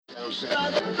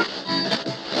Wherever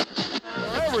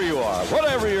you are,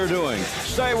 whatever you're doing,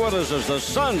 stay with us as the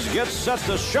Suns get set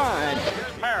to shine.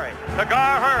 Perry to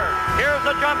Gar-Hurd. Here's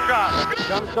the jump shot.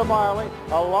 Comes to Marley,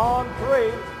 a long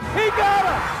three. He got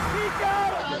it! He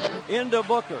got it! Into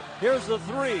Booker. Here's the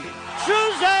three.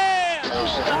 Suzanne!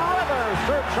 Another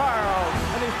Sir Charles,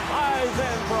 and he flies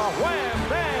in for a wham,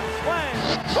 bam,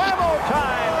 slam. Bravo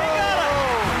time! He got it!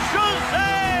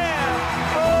 Suzanne!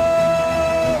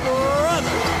 Oh,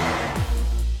 brother!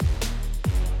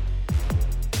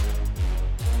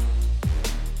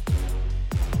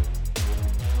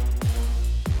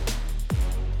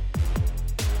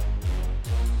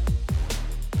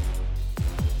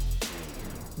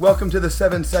 Welcome to the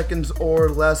 7 Seconds or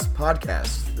Less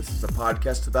podcast. This is a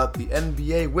podcast about the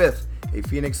NBA with a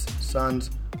Phoenix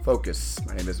Suns focus.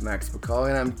 My name is Max McCauley,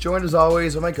 and I'm joined as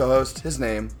always by my co-host. His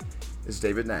name is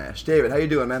David Nash. David, how you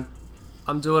doing, man?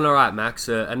 I'm doing all right, Max.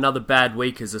 Another bad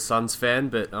week as a Suns fan,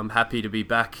 but I'm happy to be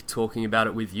back talking about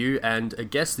it with you and a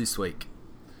guest this week.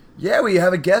 Yeah, we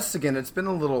have a guest again. It's been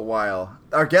a little while.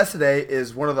 Our guest today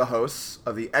is one of the hosts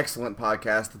of the excellent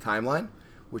podcast, The Timeline,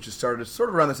 which has started sort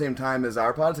of around the same time as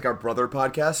our pod. It's like our brother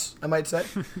podcast, I might say.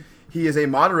 He is a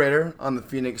moderator on the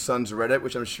Phoenix Suns Reddit,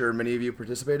 which I'm sure many of you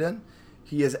participate in.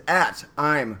 He is at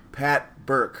I'm Pat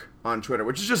Burke on Twitter,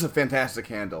 which is just a fantastic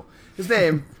handle. His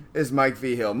name is Mike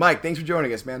Vigil. Mike, thanks for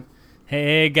joining us, man.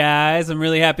 Hey, guys. I'm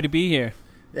really happy to be here.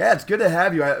 Yeah, it's good to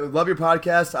have you. I love your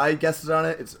podcast. I guested on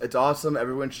it. It's awesome.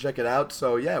 Everyone should check it out.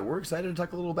 So, yeah, we're excited to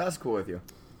talk a little basketball with you.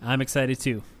 I'm excited,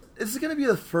 too. This is going to be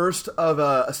the first of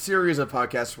a series of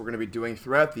podcasts we're going to be doing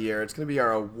throughout the year. It's going to be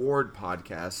our award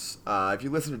podcasts. If you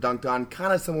listen to Dunked On,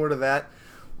 kind of similar to that,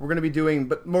 we're going to be doing,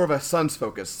 but more of a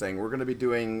Suns-focused thing. We're going to be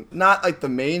doing not like the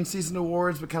main season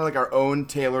awards, but kind of like our own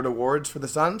tailored awards for the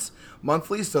Suns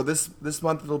monthly. So this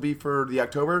month it'll be for the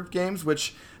October games,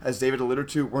 which, as David alluded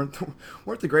to, weren't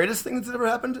the greatest things that ever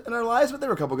happened in our lives, but there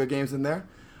were a couple good games in there.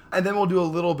 And then we'll do a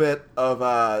little bit of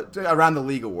around the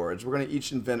league awards. We're going to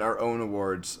each invent our own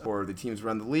awards for the teams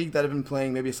around the league that have been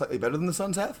playing maybe slightly better than the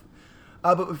Suns have.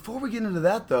 But before we get into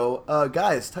that, though,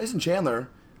 guys, Tyson Chandler,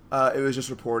 it was just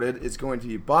reported, is going to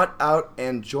be bought out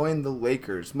and join the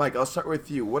Lakers. Mike, I'll start with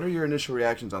you. What are your initial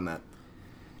reactions on that?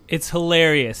 It's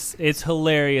hilarious. It's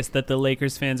hilarious that the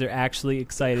Lakers fans are actually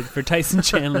excited for Tyson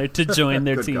Chandler to join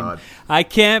their team. God. I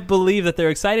can't believe that they're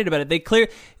excited about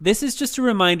it. This is just a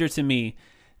reminder to me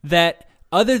that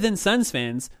other than Suns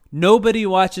fans, nobody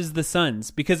watches the Suns.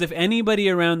 Because if anybody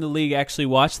around the league actually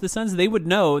watched the Suns, they would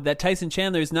know that Tyson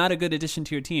Chandler is not a good addition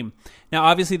to your team. Now,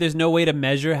 obviously, there's no way to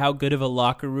measure how good of a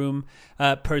locker room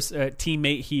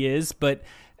teammate he is, but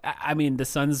I mean, the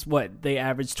Suns, they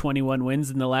averaged 21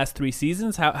 wins in the last 3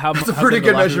 seasons? That's a pretty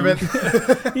good measurement.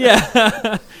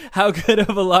 Yeah. How good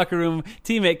of a locker room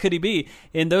teammate could he be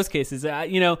in those cases?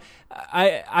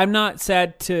 I'm not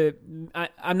sad to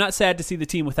see the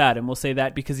team without him. We'll say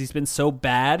that because he's been so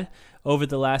bad over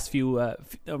the last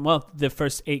the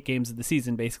first 8 games of the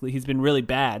season, basically. He's been really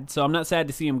bad. So I'm not sad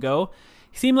to see him go.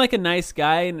 He seemed like a nice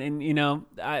guy, and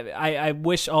I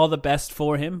wish all the best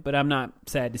for him, but I'm not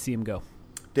sad to see him go.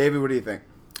 David, what do you think?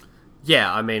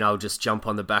 Yeah, I mean, I'll just jump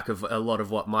on the back of a lot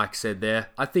of what Mike said there.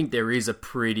 I think there is a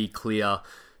pretty clear,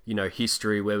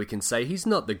 history where we can say he's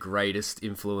not the greatest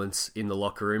influence in the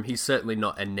locker room. He's certainly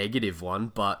not a negative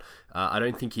one, but I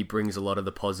don't think he brings a lot of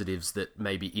the positives that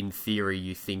maybe in theory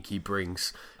you think he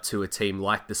brings to a team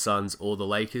like the Suns or the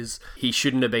Lakers. He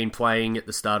shouldn't have been playing at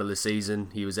the start of the season.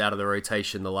 He was out of the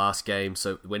rotation the last game,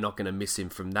 so we're not going to miss him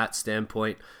from that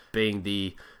standpoint. Being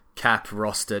the cap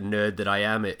roster nerd that I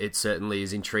am, it certainly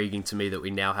is intriguing to me that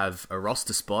we now have a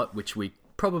roster spot, which we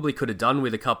probably could have done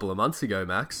with a couple of months ago,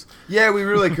 Max. Yeah, we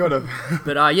really could have.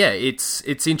 But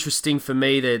it's interesting for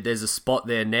me that there's a spot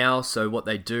there now, so what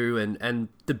they do, and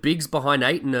the bigs behind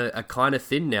Ayton are kind of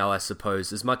thin now, I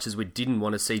suppose. As much as we didn't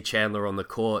want to see Chandler on the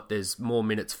court, there's more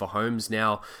minutes for Holmes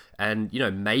now, and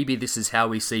maybe this is how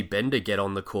we see Bender get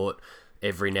on the court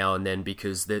every now and then,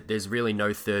 because there's really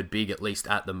no third big, at least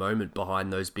at the moment,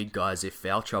 behind those big guys if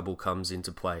foul trouble comes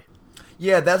into play.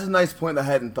 Yeah, that's a nice point that I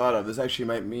hadn't thought of. This actually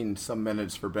might mean some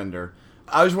minutes for Bender.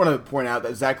 I just want to point out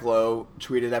that Zach Lowe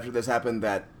tweeted after this happened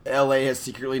that LA has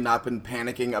secretly not been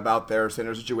panicking about their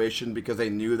center situation because they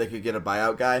knew they could get a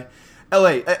buyout guy.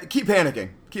 LA, keep panicking.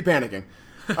 Keep panicking.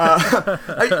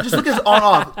 Just look at his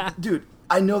on-off. Dude,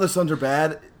 I know the Suns are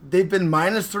bad. They've been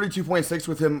minus 32.6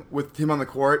 with him on the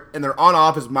court, and their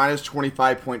on-off is minus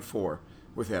 25.4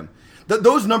 with him.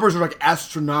 Those numbers are like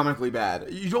astronomically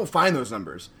bad. You don't find those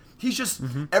numbers. He's just,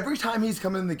 every time he's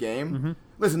come in the game,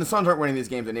 listen, the Suns aren't winning these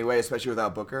games anyway, especially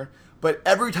without Booker, but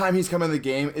every time he's come in the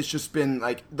game, it's just been,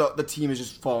 like, the team has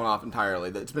just fallen off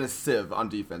entirely. It's been a sieve on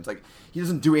defense. Like, he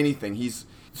doesn't do anything.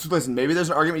 So listen, maybe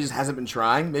there's an argument he just hasn't been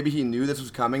trying. Maybe he knew this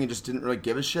was coming and just didn't really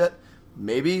give a shit.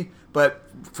 Maybe. But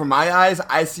from my eyes,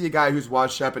 I see a guy who's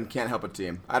washed up and can't help a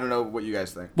team. I don't know what you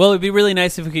guys think. Well, it'd be really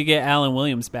nice if we could get Alan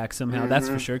Williams back somehow, that's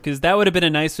for sure, because that would have been a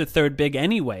nicer third big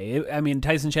anyway. I mean,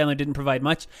 Tyson Chandler didn't provide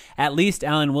much. At least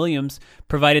Alan Williams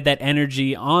provided that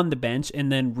energy on the bench and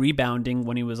then rebounding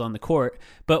when he was on the court.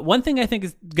 But one thing I think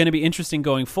is going to be interesting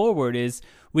going forward is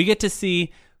we get to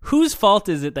see whose fault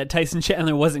is it that Tyson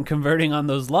Chandler wasn't converting on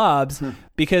those lobs?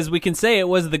 Because we can say it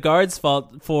was the guard's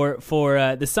fault for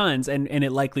the Suns, and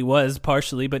it likely was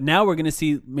partially. But now we're going to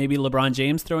see maybe LeBron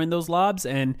James throwing those lobs,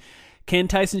 and can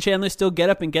Tyson Chandler still get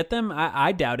up and get them?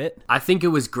 I doubt it. I think it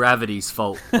was gravity's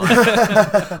fault.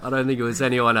 I don't think it was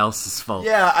anyone else's fault.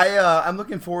 Yeah, I'm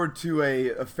looking forward to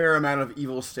a fair amount of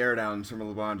evil stare downs from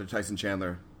LeBron to Tyson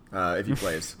Chandler. If he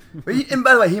plays. And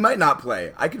by the way, he might not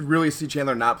play. I could really see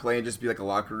Chandler not play and just be like a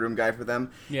locker room guy for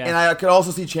them. Yeah. And I could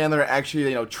also see Chandler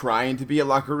actually, trying to be a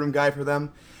locker room guy for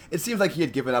them. It seems like he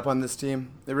had given up on this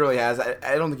team. It really has.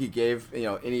 I don't think he gave,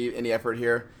 any effort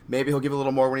here. Maybe he'll give a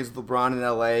little more when he's with LeBron in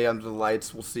LA under the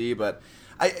lights. We'll see. But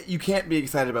you can't be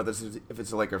excited about this if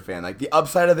it's a Laker fan. Like, the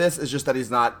upside of this is just that he's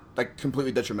not, like,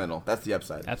 completely detrimental. That's the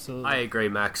upside. Absolutely. I agree,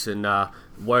 Max. And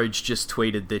Woj just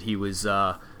tweeted that he was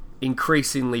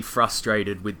increasingly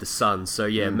frustrated with the Suns. So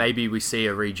yeah, maybe we see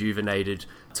a rejuvenated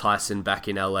Tyson back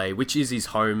in LA, which is his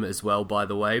home as well, by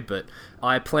the way. But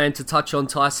I plan to touch on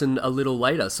Tyson a little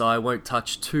later, so I won't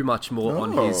touch too much more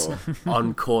on his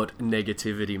on-court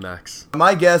negativity, Max.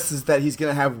 My guess is that he's going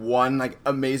to have one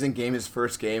amazing game, his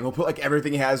first game. He'll put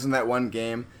everything he has in that one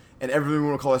game, and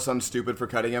everyone will call his son stupid for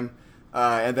cutting him.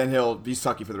 And then he'll be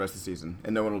sucky for the rest of the season,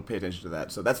 and no one will pay attention to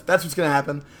that. So that's what's going to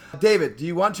happen. David, do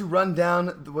you want to run down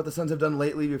what the Suns have done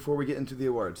lately before we get into the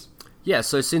awards? Yeah,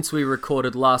 so since we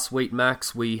recorded last week,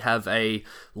 Max, we have a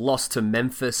loss to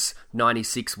Memphis,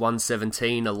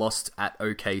 96-117, a loss at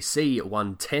OKC,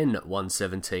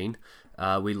 110-117.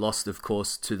 We lost, of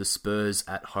course, to the Spurs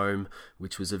at home,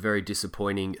 which was a very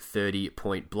disappointing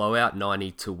 30-point blowout,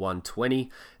 90-120.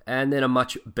 And then a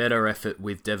much better effort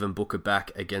with Devin Booker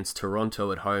back against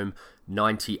Toronto at home,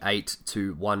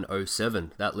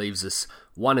 98-107. That leaves us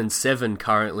 1-7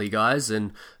 currently, guys,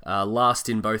 and last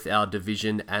in both our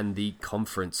division and the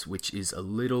conference, which is a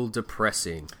little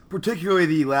depressing. Particularly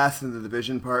the last in the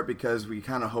division part, because we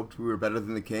kind of hoped we were better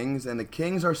than the Kings, and the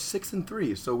Kings are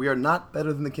 6-3, so we are not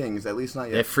better than the Kings, at least not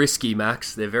yet. They're frisky,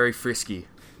 Max. They're very frisky.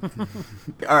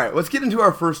 All right, let's get into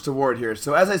our first award here.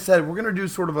 So as I said, we're going to do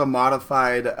sort of a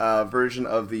modified version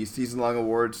of the season-long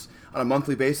awards on a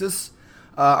monthly basis.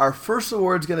 Our first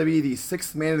award is going to be the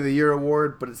Sixth Man of the Year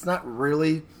award, but it's not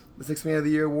really the Sixth Man of the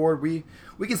Year award. We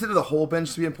consider the whole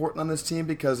bench to be important on this team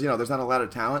because, there's not a lot of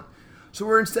talent. So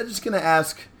we're instead just going to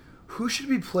ask, who should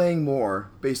be playing more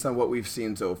based on what we've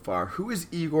seen so far? Who is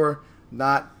Igor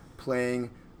not playing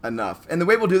enough? And the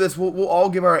way we'll do this, we'll all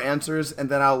give our answers, and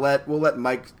then we'll let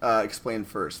Mike explain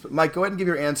first. But Mike, go ahead and give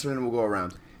your answer, and we'll go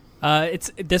around.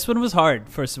 This one was hard,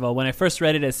 first of all. When I first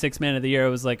read it as Sixth Man of the Year, I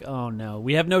was like, oh no,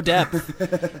 we have no depth.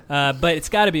 But it's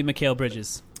got to be Mikal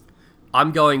Bridges.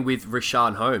 I'm going with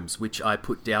Richaun Holmes, which I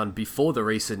put down before the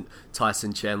recent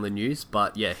Tyson Chandler news.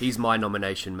 But yeah, he's my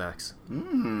nomination, Max.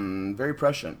 Very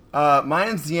prescient.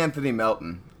 Mine's DeAnthony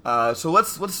Melton. So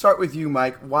let's start with you,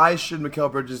 Mike. Why should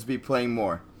Mikal Bridges be playing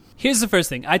more? Here's the first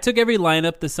thing. I took every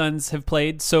lineup the Suns have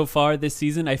played so far this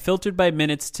season. I filtered by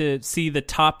minutes to see the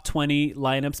top 20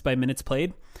 lineups by minutes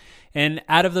played. And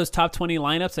out of those top 20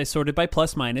 lineups, I sorted by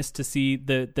plus minus to see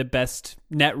the best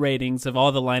net ratings of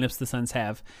all the lineups the Suns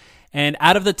have. And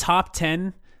out of the top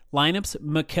 10 lineups,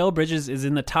 Mikal Bridges is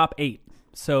in the top 8.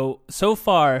 So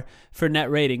far for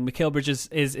net rating, Mikal Bridges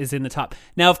is in the top.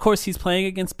 Now, of course, he's playing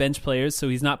against bench players, so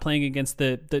he's not playing against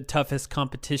the toughest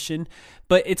competition.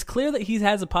 But it's clear that he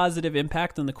has a positive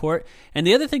impact on the court. And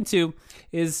the other thing, too,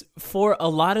 is for a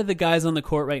lot of the guys on the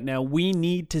court right now, we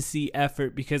need to see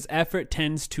effort because effort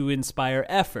tends to inspire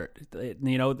effort.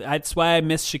 That's why I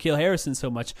miss Shaquille Harrison so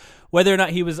much. Whether or not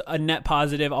he was a net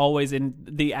positive always in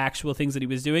the actual things that he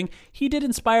was doing, he did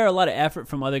inspire a lot of effort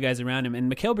from other guys around him.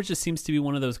 And Mikal Bridges seems to be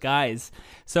one of those guys.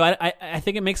 So I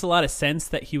think it makes a lot of sense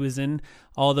that he was in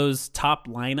all those top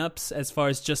lineups as far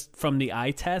as just from the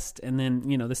eye test. And then,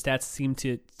 the stats seem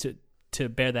to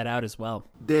bear that out as well.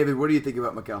 David, what do you think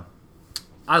about Mikal?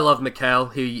 I love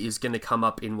Mikal. He is going to come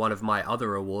up in one of my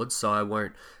other awards, so I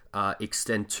won't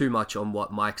extend too much on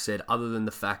what Mike said, other than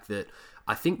the fact that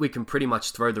I think we can pretty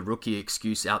much throw the rookie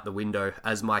excuse out the window.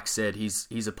 As Mike said,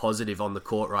 he's a positive on the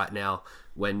court right now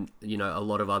when, a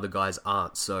lot of other guys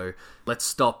aren't. So let's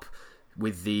stop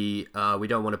with the we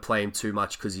don't want to play him too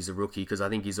much because he's a rookie, because I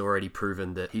think he's already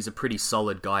proven that he's a pretty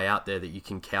solid guy out there that you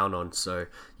can count on. So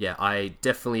yeah, I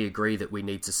definitely agree that we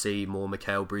need to see more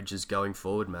Mikal Bridges going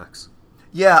forward, Max.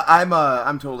 Yeah,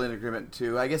 I'm totally in agreement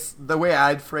too. I guess the way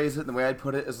I'd phrase it and the way I'd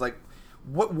put it is like,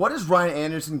 what is Ryan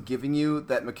Anderson giving you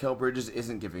that Mikal Bridges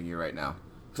isn't giving you right now?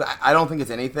 So I don't think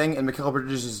it's anything, and Mikal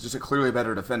Bridges is just a clearly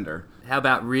better defender. How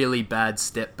about really bad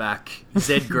step back,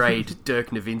 Z-grade Dirk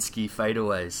Nowitzki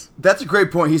fadeaways? That's a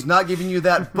great point. He's not giving you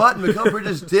that, but Mikal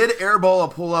Bridges did airball a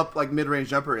pull-up mid-range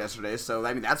jumper yesterday, so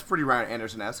that's pretty Ryan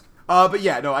Anderson-esque. But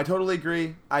yeah, no, I totally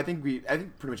agree. I think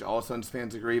pretty much all Suns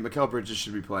fans agree. Mikal Bridges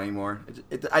should be playing more.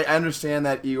 I understand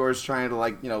that Igor's trying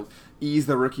to ease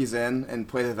the rookies in and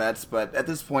play the vets, but at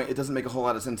this point, it doesn't make a whole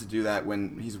lot of sense to do that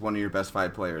when he's one of your best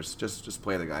 5 players. Just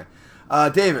play the guy.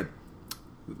 David,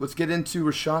 let's get into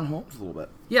Richaun Holmes a little bit.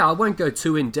 Yeah, I won't go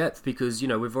too in depth because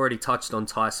we've already touched on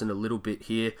Tyson a little bit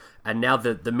here, and now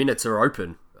that the minutes are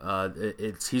open.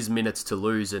 It's his minutes to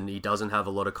lose, and he doesn't have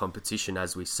a lot of competition,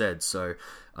 as we said. So,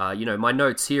 my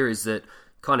notes here is that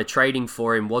kind of trading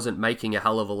for him wasn't making a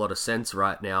hell of a lot of sense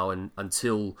right now, and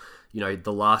until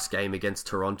the last game against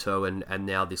Toronto, and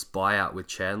now this buyout with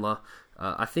Chandler.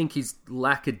 I think his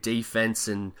lack of defense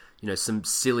and some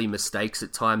silly mistakes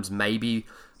at times maybe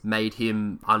made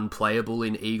him unplayable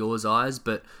in Igor's eyes.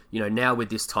 But now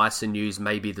with this Tyson news,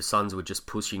 maybe the Suns were just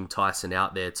pushing Tyson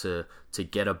out there to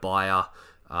get a buyer.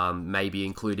 Maybe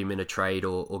include him in a trade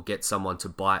or get someone to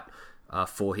bite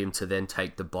for him to then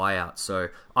take the buyout. So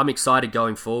I'm excited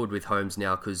going forward with Holmes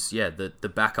now because,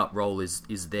 the backup role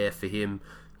is there for him.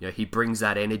 He brings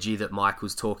that energy that Mike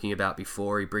was talking about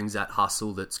before. He brings that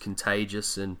hustle that's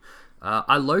contagious. And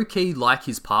I low-key like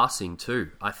his passing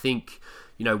too. I think,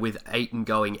 with Ayton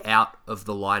going out of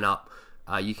the lineup,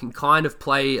 you can kind of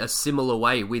play a similar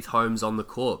way with Holmes on the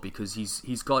court because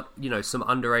he's got, some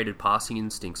underrated passing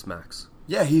instincts, Max.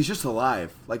 Yeah, he's just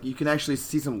alive. You can actually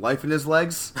see some life in his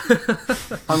legs.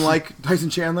 Unlike Tyson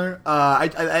Chandler. I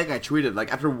think I tweeted,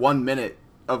 after 1 minute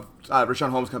of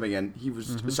Richaun Holmes coming in, he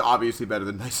was just obviously better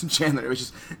than Tyson Chandler.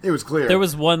 It was clear. There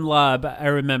was one lob, I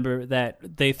remember,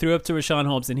 that they threw up to Richaun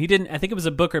Holmes, and he didn't, I think it was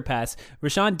a Booker pass.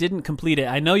 Richaun didn't complete it.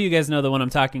 I know you guys know the one I'm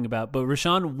talking about, but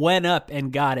Richaun went up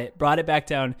and got it, brought it back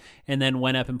down, and then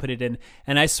went up and put it in.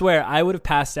 And I swear, I would have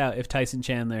passed out if Tyson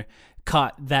Chandler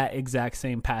caught that exact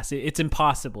same pass. It's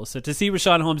impossible. So to see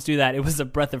Richaun Holmes do that, it was a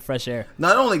breath of fresh air.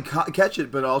 Not only catch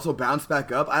it, but also bounce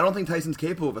back up. I don't think Tyson's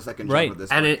capable of a second jump of this.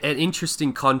 And an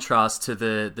interesting contrast to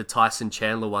the Tyson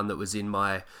Chandler one that was in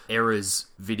my errors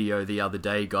video the other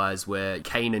day, guys, where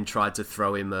Kanan tried to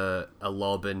throw him a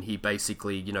lob and he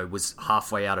basically, was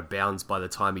halfway out of bounds by the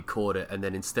time he caught it. And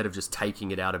then instead of just taking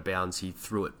it out of bounds, he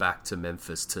threw it back to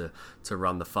Memphis to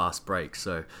run the fast break.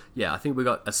 So, yeah, I think we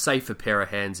got a safer pair of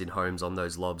hands in Holmes on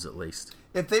those lobs at least.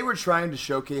 If they were trying to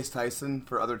showcase Tyson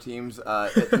for other teams, no,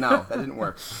 that didn't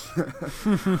work.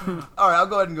 All right, I'll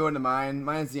go ahead and go into mine.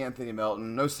 Mine's Anthony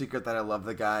Melton. No secret that I love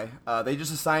the guy. They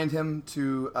just assigned him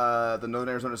to the Northern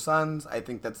Arizona Suns. I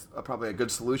think that's probably a good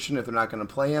solution if they're not going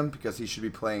to play him because he should be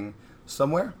playing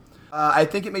somewhere. I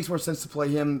think it makes more sense to play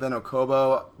him than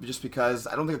Okobo just because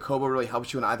I don't think Okobo really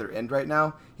helps you on either end right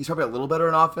now. He's probably a little better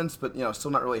in offense, but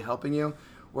still not really helping you.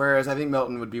 Whereas I think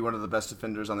Melton would be one of the best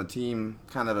defenders on the team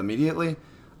kind of immediately.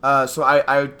 So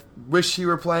I wish he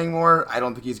were playing more. I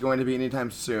don't think he's going to be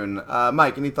anytime soon.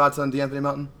 Mike, any thoughts on DeAnthony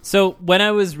Melton? So when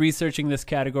I was researching this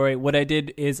category, what I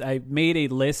did is I made a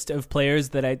list of players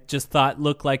that I just thought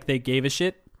looked like they gave a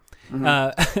shit.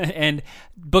 And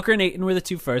Booker and Ayton were the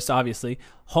two first, obviously.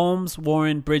 Holmes,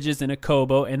 Warren, Bridges, and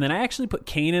Okobo. And then I actually put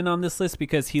Kanan on this list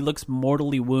because he looks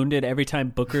mortally wounded every time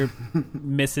Booker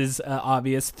misses an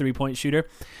obvious three-point shooter.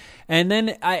 And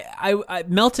then I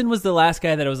Melton was the last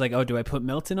guy that I was like, oh, do I put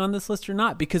Melton on this list or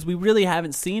not? Because we really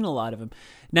haven't seen a lot of him.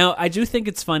 Now, I do think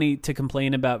it's funny to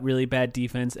complain about really bad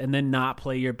defense and then not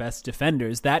play your best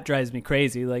defenders. That drives me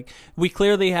crazy. We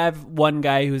clearly have one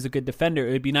guy who's a good defender.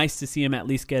 It would be nice to see him at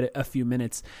least get a few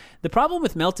minutes. The problem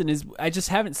with Melton is I just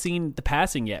haven't seen the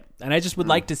passing yet. And I just would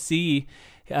like to see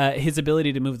his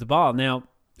ability to move the ball. Now,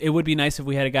 it would be nice if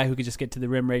we had a guy who could just get to the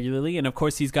rim regularly. And, of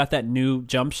course, he's got that new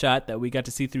jump shot that we got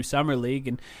to see through Summer League.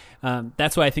 And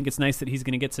that's why I think it's nice that he's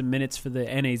going to get some minutes for the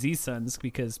NAZ Suns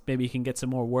because maybe he can get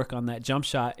some more work on that jump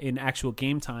shot in actual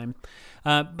game time.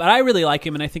 But I really like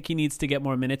him, and I think he needs to get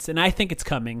more minutes. And I think it's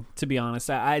coming, to be honest.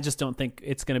 I just don't think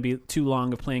it's going to be too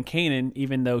long of playing Kanan,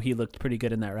 even though he looked pretty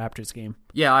good in that Raptors game.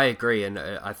 Yeah, I agree, and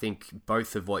I think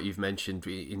both of what you've mentioned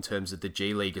in terms of the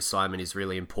G League assignment is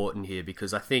really important here,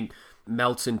 because I think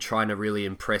Melton trying to really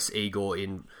impress Igor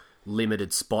in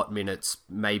limited spot minutes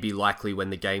may be likely when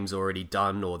the game's already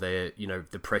done, or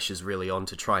the pressure's really on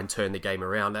to try and turn the game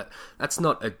around. That's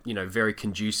not very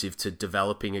conducive to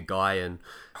developing a guy and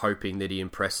hoping that he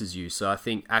impresses you. So I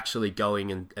think actually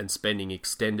going and spending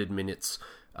extended minutes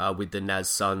with the Naz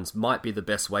Suns might be the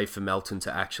best way for Melton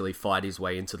to actually fight his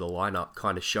way into the lineup,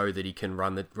 kind of show that he can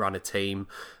run a team,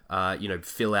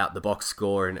 fill out the box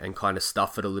score and kind of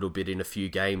stuff it a little bit in a few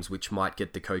games, which might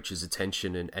get the coach's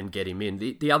attention and get him in.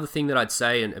 The other thing that I'd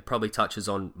say, and it probably touches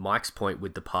on Mike's point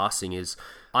with the passing, is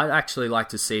I'd actually like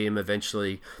to see him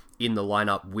eventually in the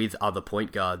lineup with other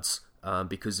point guards.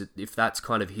 Because if that's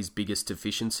kind of his biggest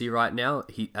deficiency right now,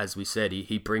 as we said,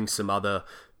 he brings some other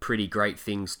pretty great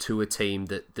things to a team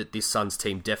that this Suns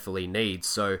team definitely needs.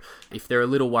 So if they're a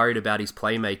little worried about his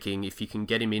playmaking, if you can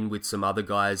get him in with some other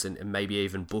guys and maybe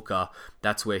even Booker,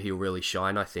 that's where he'll really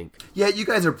shine, I think. Yeah, you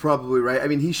guys are probably right. I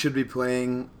mean, he should be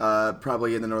playing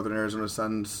probably in the Northern Arizona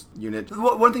Suns unit.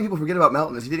 One thing people forget about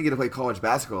Melton is he didn't get to play college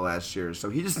basketball last year, so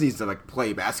he just needs to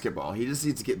play basketball. He just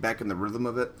needs to get back in the rhythm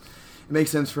of it. It makes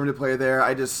sense for him to play there.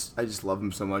 I just love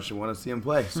him so much and want to see him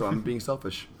play, so I'm being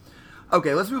selfish.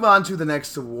 Okay, let's move on to the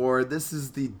next award. This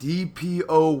is the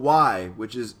DPOY,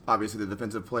 which is obviously the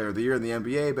Defensive Player of the Year in the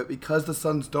NBA, but because the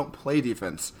Suns don't play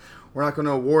defense, we're not going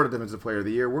to award a Defensive Player of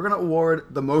the Year. We're going to award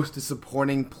the Most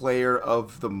Disappointing Player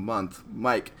of the Month.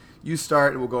 Mike, you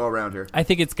start and we'll go around here. I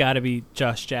think it's got to be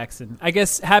Josh Jackson. I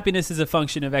guess happiness is a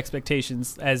function of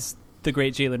expectations, as the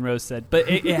great Jalen Rose said, but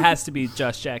it has to be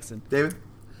Josh Jackson. David?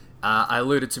 I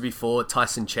alluded to before,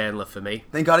 Tyson Chandler for me.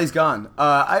 Thank God he's gone.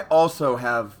 I also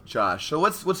have Josh. So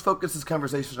let's focus this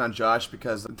conversation on Josh,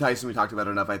 because Tyson, we talked about it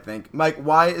enough, I think. Mike,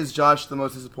 why is Josh the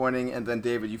most disappointing? And then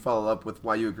David, you follow up with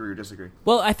why you agree or disagree.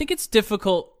 Well, I think it's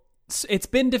difficult. It's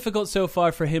been difficult so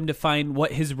far for him to find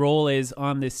what his role is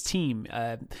on this team.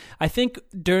 I think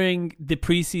during the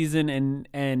preseason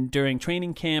and during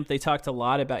training camp, they talked a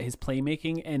lot about his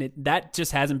playmaking, and that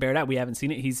just hasn't bared out. We haven't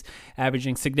seen it. He's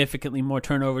averaging significantly more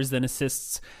turnovers than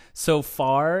assists so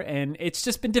far, and it's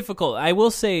just been difficult. I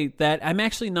will say that I'm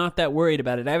actually not that worried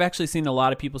about it. I've actually seen a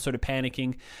lot of people sort of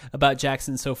panicking about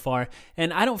Jackson so far,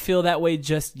 and I don't feel that way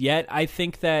just yet. I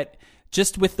think that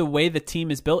just with the way the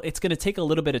team is built, it's going to take a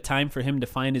little bit of time for him to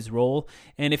find his role.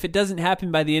 And if it doesn't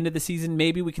happen by the end of the season,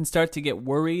 maybe we can start to get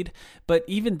worried. But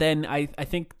even then, I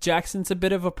think Jackson's a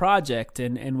bit of a project,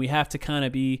 and we have to kind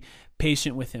of be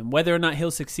patient with him. Whether or not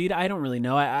he'll succeed, I don't really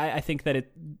know. I think that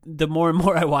the more and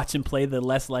more I watch him play, the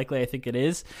less likely I think it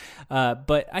is.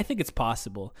 But I think it's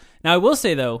possible. Now, I will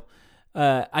say, though,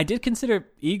 I did consider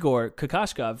Igor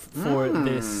Kokoshkov for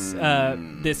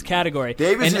this category.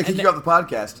 David's going to kick you off the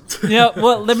podcast.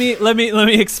 Well, let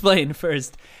me explain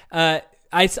first.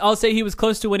 I'll say he was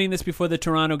close to winning this before the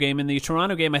Toronto game. In the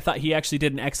Toronto game, I thought he actually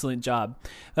did an excellent job.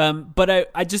 But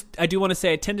I do want to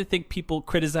say I tend to think people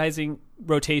criticizing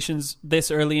rotations this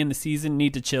early in the season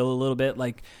need to chill a little bit,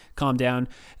 calm down.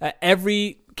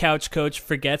 Every couch coach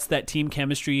forgets that team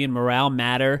chemistry and morale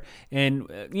matter, and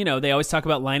they always talk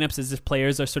about lineups as if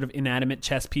players are sort of inanimate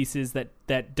chess pieces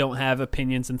that don't have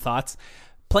opinions and thoughts.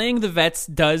 Playing the vets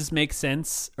does make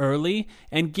sense early,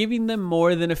 and giving them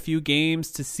more than a few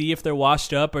games to see if they're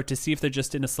washed up or to see if they're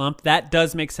just in a slump, that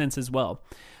does make sense as well.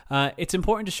 It's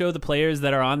important to show the players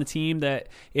that are on the team that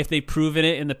if they've proven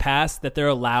it in the past, that they're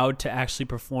allowed to actually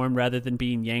perform rather than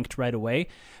being yanked right away.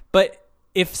 But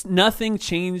if nothing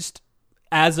changed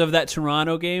as of that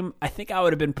Toronto game, I think I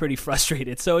would have been pretty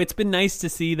frustrated. So it's been nice to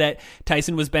see that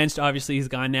Tyson was benched. Obviously, he's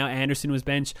gone now. Anderson was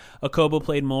benched. Okobo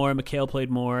played more. Mikhail played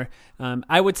more.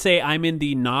 I would say I'm in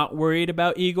the not worried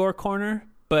about Igor corner,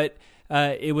 but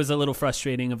it was a little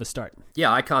frustrating of a start.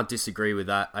 Yeah, I can't disagree with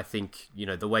that. I think,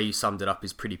 the way you summed it up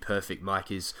is pretty perfect,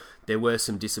 Mike, is there were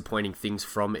some disappointing things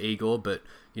from Igor, but,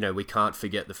 we can't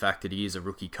forget the fact that he is a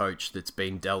rookie coach that's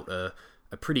been dealt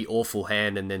a pretty awful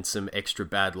hand and then some extra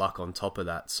bad luck on top of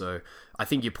that. So I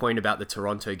think your point about the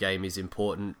Toronto game is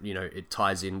important. It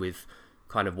ties in with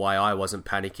kind of why I wasn't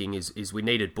panicking is we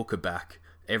needed Booker back.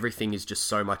 Everything is just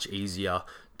so much easier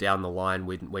down the line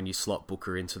when you slot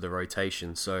Booker into the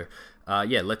rotation. So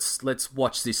let's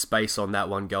watch this space on that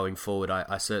one going forward.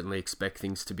 I certainly expect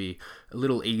things to be a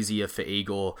little easier for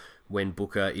Igor when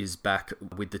Booker is back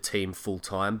with the team full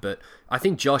time. But I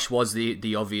think Josh was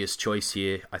the obvious choice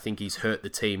here. I think he's hurt the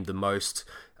team the most.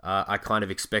 I kind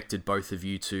of expected both of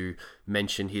you to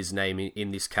mention his name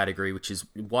in this category, which is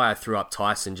why I threw up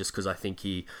Tyson, just because I think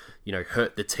he,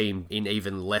 hurt the team in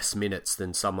even less minutes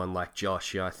than someone like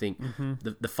Josh. I think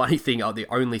the funny thing, the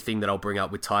only thing that I'll bring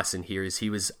up with Tyson here is he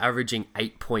was averaging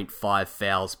 8.5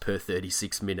 fouls per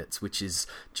 36 minutes, which is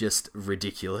just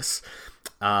ridiculous.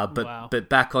 But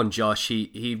back on Josh,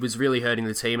 he was really hurting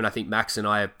the team, and I think Max and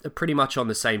I are pretty much on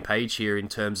the same page here in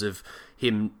terms of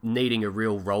him needing a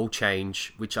real role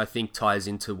change, which I think ties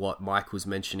into what Mike was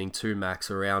mentioning too,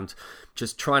 Max, around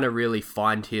just trying to really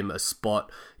find him a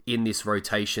spot in this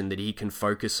rotation that he can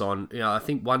focus on. I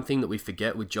think one thing that we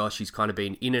forget with Josh, he's kind of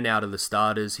been in and out of the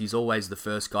starters. He's always the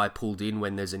first guy pulled in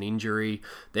when there's an injury.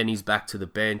 Then he's back to the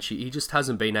bench. He just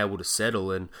hasn't been able to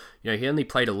settle. And, he only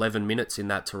played 11 minutes in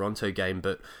that Toronto game,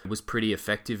 but was pretty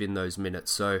effective in those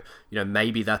minutes. So,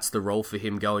 maybe that's the role for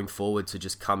him going forward, to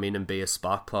just come in and be a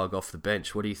spark plug off the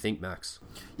bench. What do you think, Max?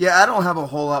 Yeah, I don't have a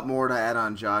whole lot more to add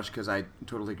on Josh, because I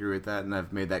totally agree with that, and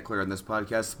I've made that clear on this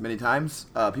podcast many times.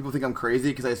 People think I'm crazy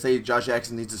because I say Josh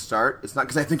Jackson needs to start. It's not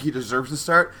because I think he deserves to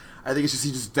start. I think it's just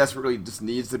he just desperately just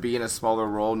needs to be in a smaller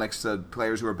role next to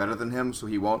players who are better than him, so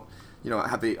he won't,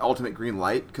 have the ultimate green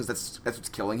light, because that's what's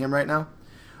killing him right now.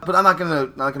 But I'm not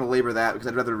gonna labor that, because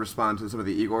I'd rather respond to some of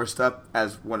the Igor stuff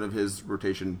as one of his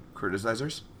rotation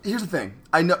criticizers. Here's the thing: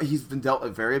 I know he's been dealt a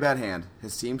very bad hand.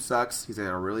 His team sucks. He's got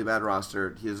a really bad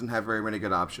roster. He doesn't have very many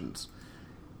good options.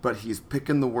 But he's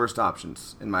picking the worst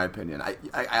options, in my opinion.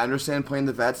 I understand playing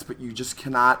the vets, but you just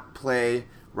cannot play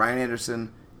Ryan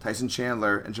Anderson, Tyson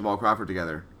Chandler, and Jamal Crawford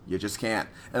together. You just can't.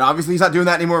 And obviously he's not doing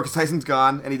that anymore because Tyson's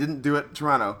gone, and he didn't do it in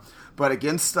Toronto. But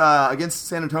against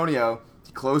San Antonio,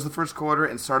 he closed the first quarter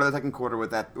and started the second quarter with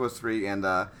those three. And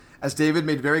as David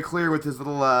made very clear with his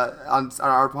little, on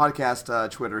our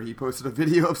podcast Twitter, he posted a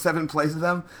video of 7 plays of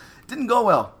them. Didn't go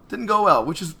well,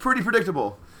 which is pretty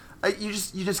predictable. You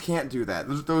just can't do that.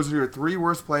 Those are your 3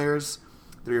 worst players.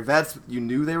 They're your vets. You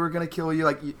knew they were going to kill you.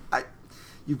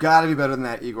 You've got to be better than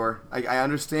that, Igor. I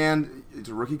understand it's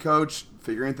a rookie coach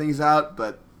figuring things out,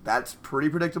 but that's pretty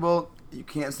predictable. You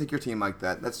can't stick your team like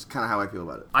that. That's kind of how I feel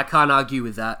about it. I can't argue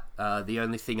with that. The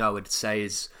only thing I would say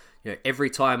is,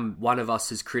 every time one of us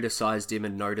has criticized him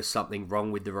and noticed something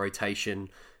wrong with the rotation,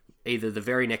 either the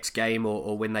very next game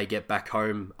or when they get back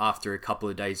home after a couple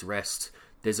of days rest,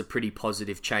 there's a pretty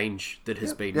positive change that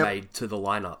has been made to the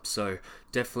lineup. So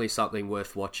definitely something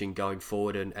worth watching going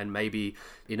forward. And maybe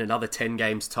in another 10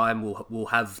 games time, we'll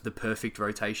have the perfect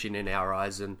rotation in our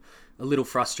eyes. And a little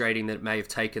frustrating that it may have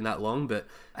taken that long. But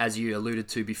as you alluded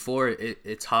to before,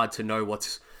 it's hard to know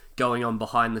what's going on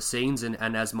behind the scenes.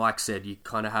 And as Mike said, you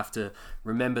kind of have to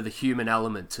remember the human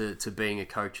element to being a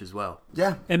coach as well.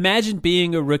 Yeah. Imagine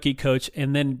being a rookie coach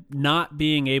and then not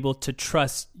being able to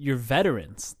trust your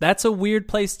veterans. That's a weird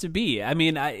place to be. I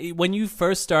mean, when you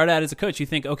first start out as a coach, you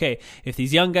think, okay, if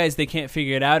these young guys, they can't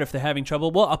figure it out, if they're having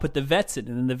trouble, well, I'll put the vets in,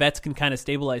 and then the vets can kind of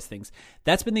stabilize things.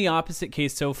 That's been the opposite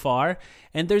case so far,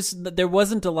 and there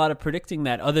wasn't a lot of predicting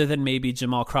that other than maybe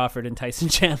Jamal Crawford and Tyson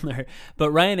Chandler.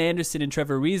 But Ryan Anderson and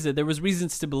Trevor Ariza, there was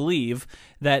reasons to believe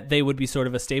that they would be sort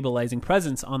of a stabilizing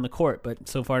presence on the court, but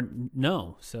so far,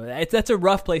 no. So that's a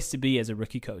rough place to be as a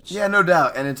rookie coach. Yeah, no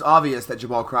doubt. And it's obvious that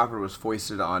Jamal Crawford was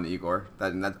foisted on Igor.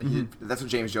 That's what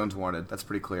James Jones wanted. That's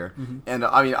pretty clear. Mm-hmm. And,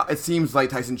 I mean, it seems like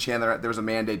Tyson Chandler, there was a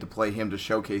mandate to play him to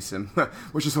showcase him,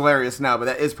 which is hilarious now, but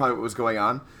that is probably what was going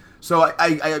on. So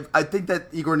I think that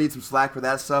Igor needs some slack for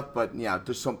that stuff, but, yeah,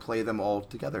 just don't play them all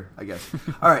together, I guess.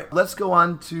 All right, let's go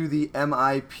on to the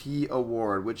MIP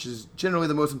award, which is generally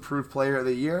the most improved player of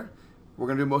the year. We're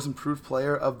going to do most improved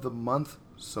player of the month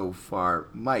so far.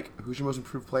 Mike, who's your most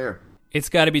improved player? It's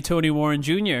got to be Tony Warren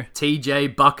Jr.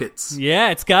 TJ Buckets. Yeah,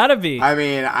 it's got to be. I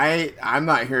mean, I'm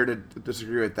not here to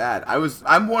disagree with that.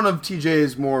 I'm one of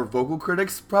TJ's more vocal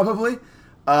critics, probably.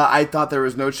 I thought there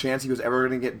was no chance he was ever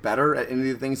going to get better at any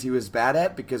of the things he was bad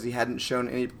at because he hadn't shown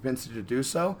any propensity to do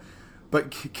so.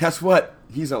 But guess what?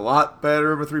 He's a lot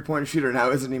better of a three-point shooter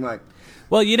now, isn't he, Mike?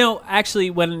 Well, actually,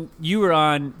 when you were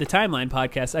on the Timeline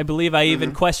podcast, I believe I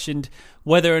even questioned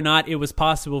whether or not it was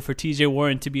possible for TJ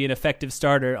Warren to be an effective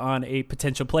starter on a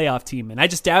potential playoff team. And I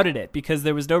just doubted it because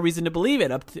there was no reason to believe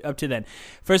it up to then.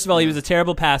 First of all, he was a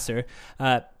terrible passer.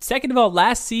 Second of all,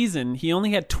 last season, he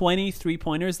only had 20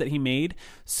 3-pointers that he made.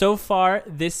 So far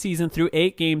this season, through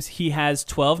 8 games, he has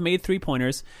 12 made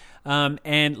 3-pointers.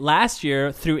 And last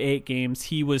year, through 8 games,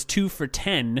 he was 2 for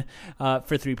 10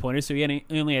 for 3-pointers, so he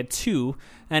only had 2.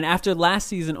 And after last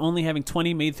season only having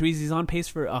 20 made threes, he's on pace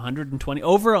for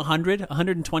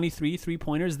 123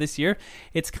 3-pointers this year.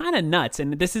 It's kind of nuts,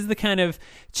 and this is the kind of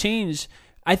change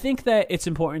I think that it's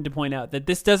important to point out that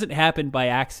this doesn't happen by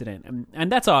accident,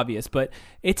 and that's obvious, but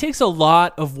it takes a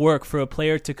lot of work for a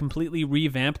player to completely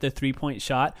revamp the three-point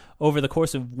shot over the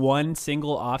course of one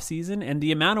single offseason, and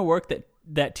the amount of work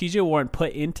that TJ Warren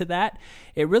put into that,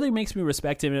 it really makes me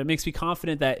respect him, and it makes me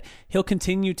confident that he'll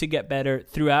continue to get better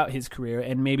throughout his career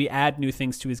and maybe add new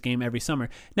things to his game every summer.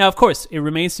 Now, of course, it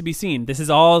remains to be seen. This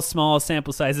is all small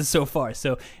sample sizes so far,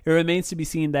 so it remains to be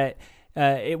seen that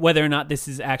whether or not this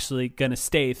is actually going to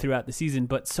stay throughout the season,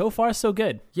 but so far so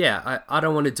good. Yeah, I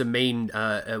don't want to demean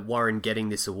Warren getting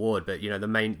this award, but the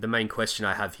main question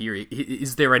I have here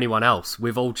is there anyone else?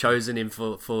 We've all chosen him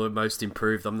for most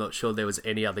improved. I'm not sure there was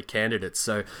any other candidates.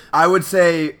 So I would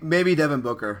say maybe Devin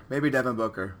Booker. Maybe Devin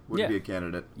Booker would be a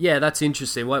candidate. Yeah, that's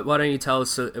interesting. Why don't you tell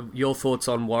us your thoughts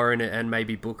on Warren and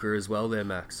maybe Booker as well, there,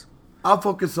 Max? I'll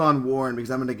focus on Warren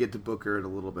because I'm going to get to Booker in a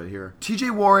little bit here.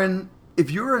 TJ Warren. If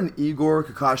you're an Igor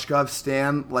Kokoshkov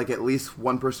stan, like at least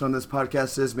one person on this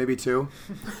podcast is, maybe two,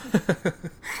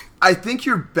 I think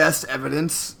your best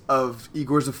evidence of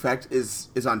Igor's effect is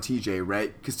on TJ,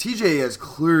 right? Because TJ has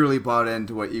clearly bought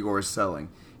into what Igor is selling.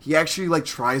 He actually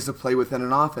tries to play within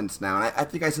an offense now, and I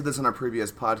think I said this on our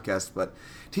previous podcast, but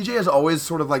TJ has always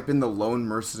sort of been the lone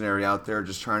mercenary out there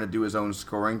just trying to do his own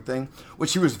scoring thing,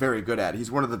 which he was very good at.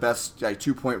 He's one of the best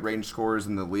 2-point range scorers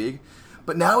in the league.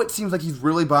 But now it seems like he's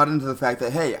really bought into the fact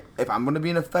that, hey, if I'm going to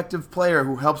be an effective player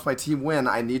who helps my team win,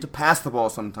 I need to pass the ball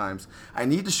sometimes. I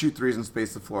need to shoot threes and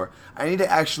space the floor. I need to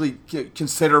actually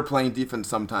consider playing defense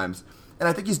sometimes. And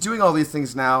I think he's doing all these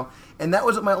things now. And that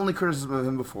wasn't my only criticism of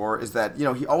him before, is that,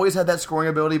 he always had that scoring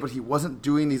ability, but he wasn't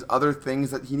doing these other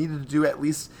things that he needed to do at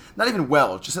least, not even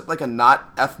well, just at a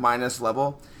not F-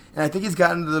 level. And I think he's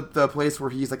gotten to the place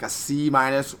where he's a C-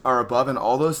 or above in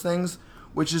all those things,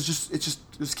 which is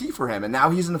it's key for him. And now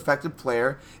he's an effective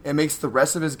player. It makes the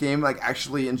rest of his game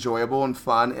actually enjoyable and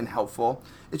fun and helpful.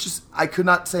 It's just, I could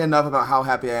not say enough about how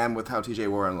happy I am with how TJ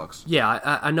Warren looks. Yeah,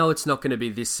 I know it's not going to be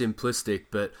this simplistic,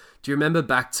 but do you remember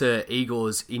back to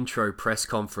Igor's intro press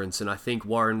conference? And I think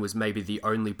Warren was maybe the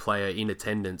only player in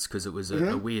attendance because it was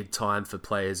a weird time for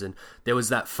players. And there was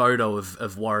that photo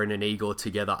of Warren and Igor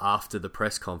together after the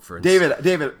press conference.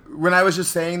 David, when I was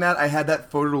just saying that, I had that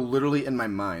photo literally in my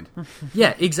mind.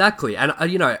 Yeah, exactly. And,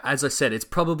 as I said, it's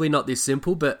probably not this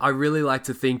simple, but I really like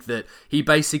to think that he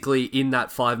basically, in that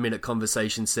 5-minute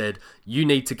conversation, said, you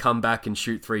need to come back and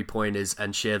shoot 3-pointers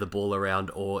and share the ball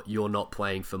around, or you're not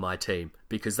playing for my team.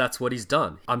 Because that's what he's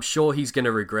done. I'm sure he's going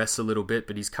to regress a little bit,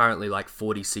 but he's currently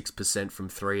 46% from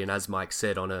 3, and as Mike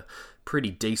said, on a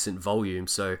pretty decent volume,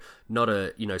 so not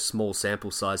a small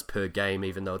sample size per game,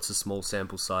 even though it's a small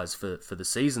sample size for the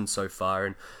season so far.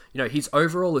 And his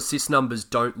overall assist numbers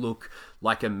don't look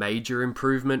like a major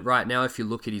improvement right now if you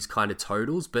look at his kind of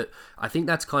totals, but I think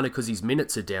that's kind of because his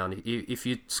minutes are down. If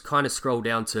you kind of scroll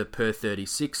down to per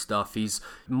 36 stuff, he's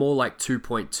more like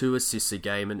 2.2 assists a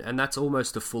game, and that's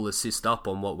almost a full assist up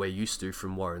on what we're used to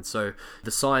from Warren. So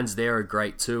the signs there are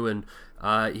great too, and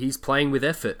he's playing with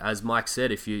effort. As Mike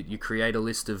said, if you create a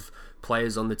list of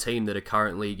players on the team that are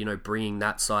currently, bringing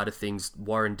that side of things,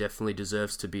 Warren definitely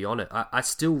deserves to be on it. I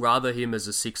still rather him as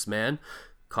a sixth man,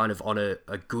 kind of on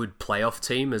a good playoff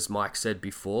team, as Mike said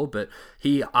before, but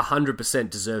he 100%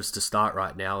 deserves to start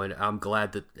right now, and I'm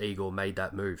glad that Igor made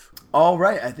that move. All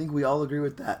right, I think we all agree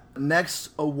with that. Next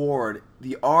award,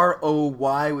 the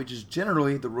ROY, which is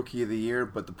generally the Rookie of the Year,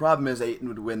 but the problem is Ayton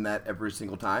would win that every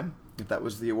single time if that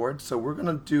was the award. So we're going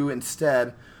to do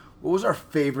instead, what was our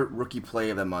favorite rookie play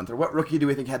of the month, or what rookie do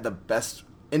we think had the best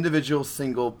individual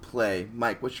single play?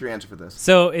 Mike, what's your answer for this?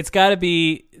 So it's got to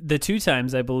be the 2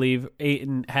 times I believe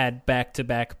Ayton had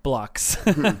back-to-back blocks.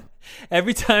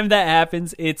 Every time that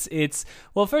happens, it's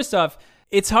well, first off,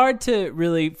 it's hard to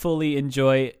really fully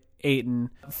enjoy Ayton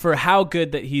for how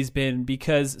good that he's been,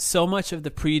 because so much of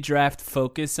the pre-draft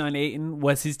focus on Ayton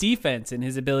was his defense and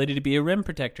his ability to be a rim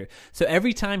protector. So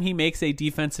every time he makes a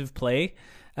defensive play,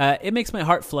 it makes my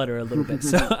heart flutter a little bit.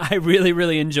 So I really,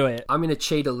 really enjoy it. I'm going to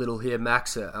cheat a little here,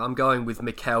 Max. I'm going with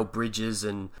Mikal Bridges,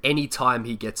 and any time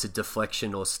he gets a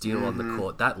deflection or steal on the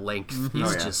court, that length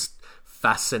is just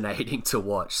fascinating to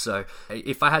watch. So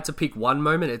if I had to pick one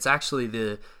moment, it's actually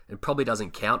it probably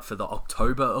doesn't count for the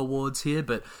October awards here,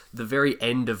 but the very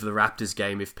end of the Raptors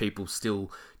game, if people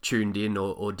still tuned in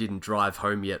or didn't drive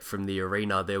home yet from the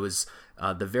arena, there was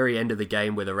the very end of the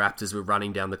game where the Raptors were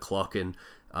running down the clock, and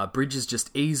Bridges just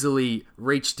easily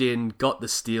reached in, got the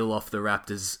steal off the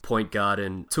Raptors point guard,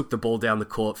 and took the ball down the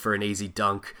court for an easy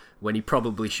dunk when he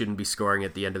probably shouldn't be scoring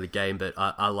at the end of the game, but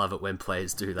I love it when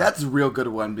players do that. That's a real good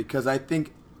one, because I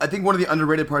think one of the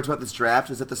underrated parts about this draft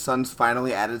is that the Suns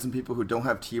finally added some people who don't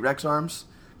have T-Rex arms,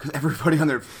 because everybody on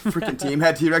their freaking team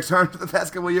had T-Rex arms for the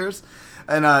past couple of years.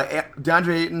 And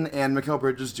DeAndre Ayton and Mikal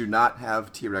Bridges do not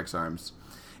have T-Rex arms.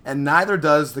 And neither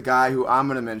does the guy who I'm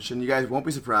going to mention. You guys won't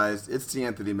be surprised. It's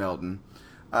DeAnthony Melton.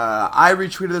 I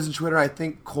retweeted this on Twitter. I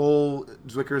think Cole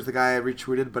Zwicker is the guy I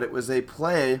retweeted, but it was a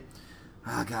play.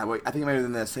 Oh, God, wait, I think it might have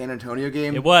been the San Antonio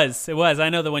game. It was. I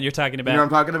know the one you're talking about. You know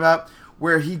what I'm talking about?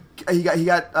 Where he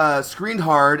got screened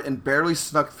hard and barely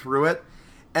snuck through it.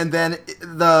 And then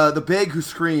the big who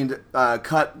screened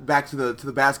cut back to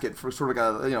the basket for sort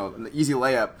of an easy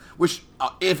layup. Which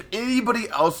if anybody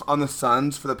else on the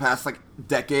Suns for the past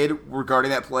decade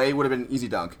regarding that play would have been an easy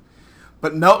dunk,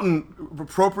 but Melton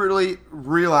appropriately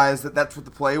realized that that's what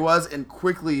the play was and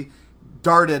quickly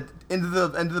darted into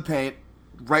the paint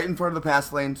right in front of the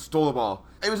pass lane, stole the ball.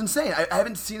 It was insane. I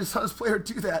haven't seen a Suns player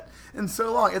do that in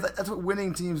so long. That's what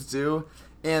winning teams do.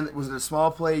 And was it a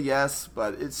small play? Yes,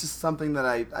 but it's just something that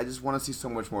I just want to see so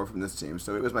much more from this team.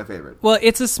 So it was my favorite. Well,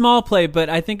 it's a small play, but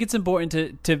I think it's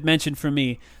important to mention for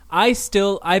me.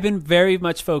 I've been very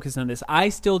much focused on this. I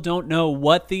still don't know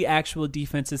what the actual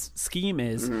defensive scheme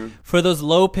is for those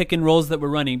low pick and rolls that we're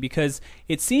running, because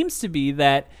it seems to be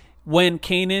that when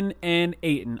Kanan and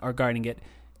Ayton are guarding it,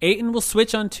 Ayton will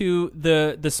switch onto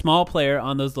the small player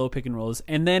on those low pick and rolls,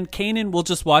 and then Kanan will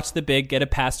just watch the big get a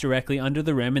pass directly under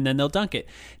the rim, and then they'll dunk it.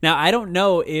 Now, I don't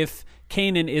know if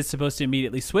Kanan is supposed to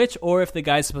immediately switch, or if the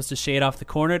guy's supposed to shade off the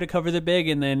corner to cover the big,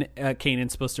 and then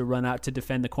Kanan's supposed to run out to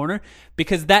defend the corner,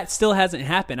 because that still hasn't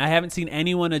happened. I haven't seen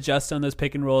anyone adjust on those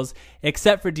pick and rolls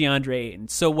except for DeAndre Ayton.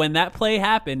 So when that play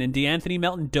happened and DeAnthony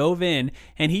Melton dove in,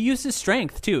 and he used his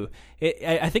strength too.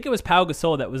 I think it was Pau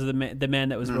Gasol that was the man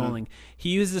that was rolling. He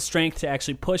used the strength to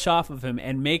actually push off of him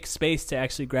and make space to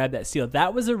actually grab that steal.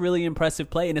 That was a really impressive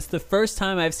play, and it's the first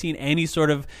time I've seen any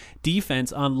sort of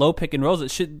defense on low pick and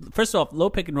rolls. First off, low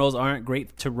pick and rolls aren't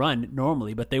great to run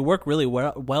normally, but they work really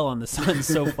well on the Suns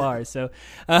so far. So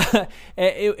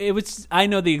it was. I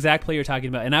know the exact play you're talking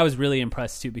about, and I was really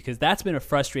impressed too, because that's been a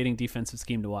frustrating defensive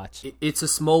scheme to watch. It's a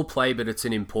small play, but it's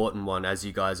an important one, as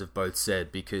you guys have both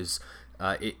said, because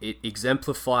it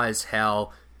exemplifies how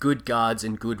good guards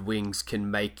and good wings can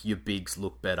make your bigs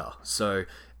look better. So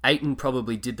Ayton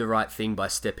probably did the right thing by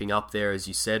stepping up there, as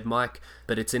you said, Mike,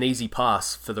 but it's an easy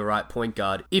pass for the right point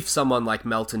guard if someone like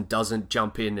Melton doesn't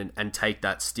jump in and take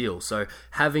that steal. So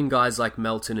having guys like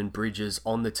Melton and Bridges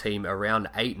on the team around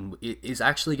Ayton is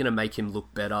actually going to make him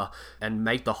look better and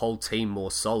make the whole team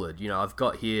more solid. I've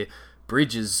got here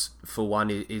Bridges, for one,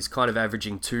 is kind of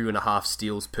averaging 2.5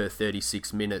 steals per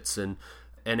 36 minutes and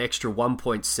an extra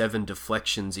 1.7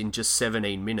 deflections in just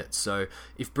 17 minutes. So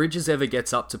if Bridges ever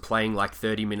gets up to playing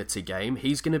 30 minutes a game,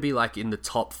 he's going to be in the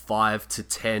top 5 to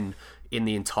 10 in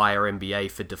the entire NBA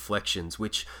for deflections,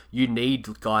 which you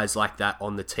need guys like that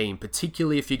on the team,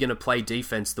 particularly if you're going to play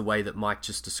defense the way that Mike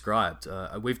just described.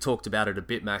 We've talked about it a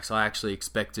bit, Max. I actually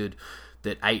expected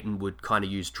that Ayton would kind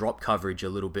of use drop coverage a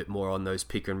little bit more on those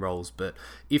pick and rolls. But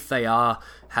if they are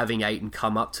having Ayton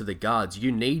come up to the guards,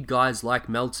 you need guys like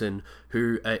Melton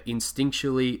who are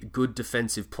instinctually good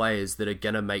defensive players that are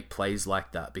going to make plays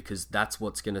like that, because that's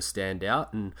what's going to stand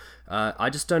out. And I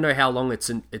just don't know how long it's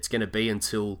going to be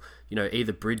until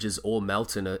either Bridges or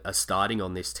Melton are starting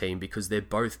on this team, because they're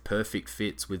both perfect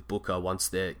fits with Booker once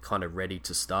they're kind of ready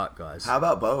to start, guys. How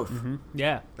about both? Mm-hmm.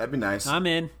 Yeah. That'd be nice. I'm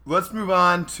in. Let's move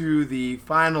on to the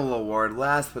final award,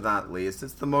 last but not least.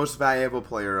 It's the Most Valuable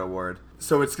Player Award.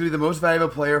 So it's going to be the most valuable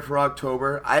player for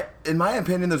October. In my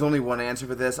opinion, there's only one answer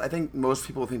for this. I think most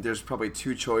people think there's probably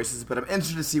two choices, but I'm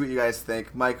interested to see what you guys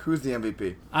think. Mike, who's the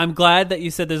MVP? I'm glad that you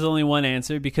said there's only one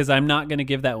answer, because I'm not going to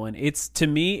give that one. To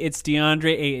me, it's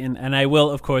DeAndre Ayton, and I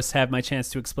will, of course, have my chance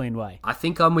to explain why. I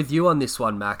think I'm with you on this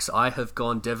one, Max. I have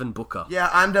gone Devin Booker. Yeah,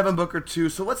 I'm Devin Booker too.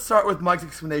 So let's start with Mike's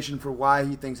explanation for why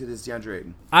he thinks it is DeAndre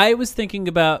Ayton. I was thinking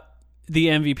about the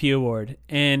MVP award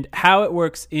and how it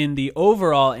works in the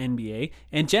overall NBA,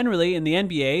 and generally in the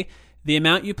NBA, the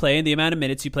amount you play and the amount of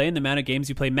minutes you play and the amount of games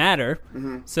you play matter.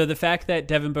 Mm-hmm. So the fact that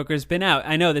Devin Booker's been out,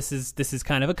 I know this is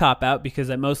kind of a cop-out, because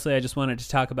I just wanted to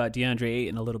talk about DeAndre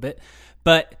Ayton a little bit,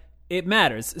 but it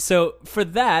matters. So for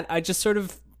that, I just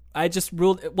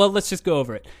ruled, well, let's just go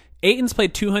over it. Ayton's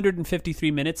played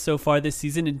 253 minutes so far this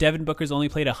season, and Devin Booker's only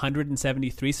played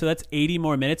 173, so that's 80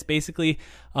 more minutes, basically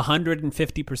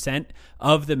 150%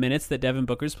 of the minutes that Devin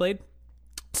Booker's played.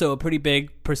 So a pretty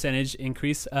big percentage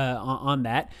increase on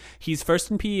that. He's first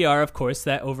in PER, of course.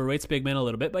 That overrates big men a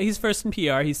little bit, but he's first in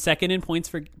PER. He's second in points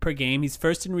per game. He's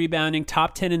first in rebounding,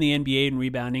 top 10 in the NBA in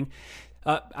rebounding.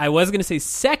 I was going to say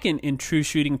second in true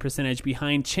shooting percentage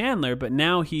behind Chandler, but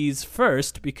now he's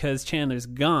first because Chandler's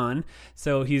gone.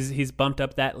 So he's bumped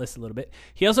up that list a little bit.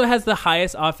 He also has the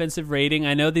highest offensive rating.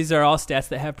 I know these are all stats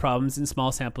that have problems in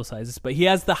small sample sizes, but he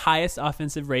has the highest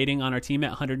offensive rating on our team at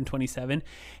 127.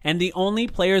 And the only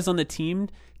players on the team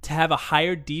to have a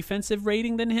higher defensive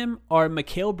rating than him are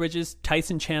Mikal Bridges,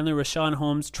 Tyson Chandler, Rashawn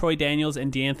Holmes, Troy Daniels,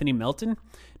 and DeAnthony Melton.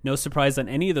 No surprise on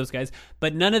any of those guys,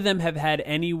 but none of them have had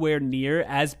anywhere near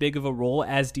as big of a role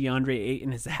as DeAndre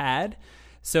Ayton has had.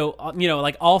 So,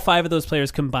 like all 5 of those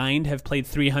players combined have played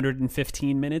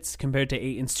 315 minutes compared to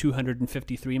Ayton's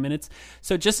 253 minutes.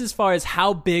 So just as far as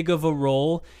how big of a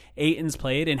role Ayton's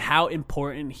played and how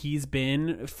important he's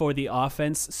been for the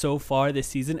offense so far this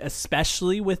season,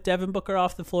 especially with Devin Booker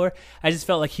off the floor, I just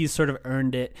felt like he's sort of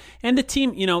earned it. And the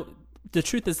team, the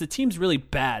truth is the team's really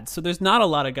bad, so there's not a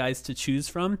lot of guys to choose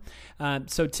from.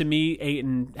 So to me,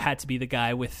 Ayton had to be the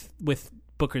guy with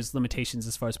Booker's limitations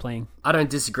as far as playing. I don't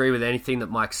disagree with anything that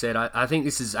Mike said. I think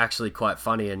this is actually quite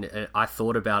funny, and I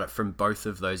thought about it from both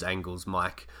of those angles,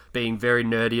 Mike. Being very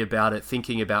nerdy about it,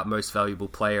 thinking about most valuable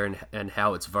player and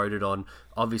how it's voted on.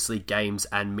 Obviously, games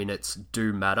and minutes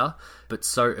do matter, but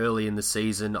so early in the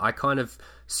season, I kind of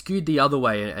skewed the other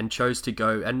way and chose to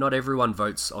go, and not everyone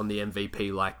votes on the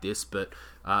MVP like this, but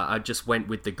I just went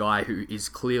with the guy who is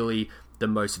clearly the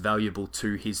most valuable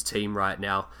to his team right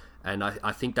now. And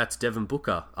I think that's Devin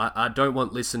Booker. I don't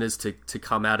want listeners to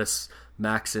come at us,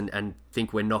 Max, and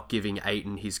think we're not giving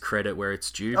Ayton his credit where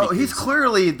it's due. Oh, he's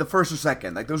clearly the first or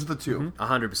second. Like, those are the two.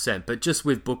 100%. But just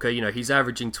with Booker, he's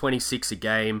averaging 26 a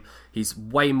game. He's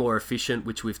way more efficient,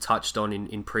 which we've touched on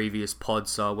in previous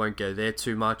pods, so I won't go there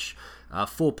too much.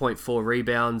 4.4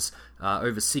 rebounds,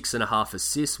 over 6.5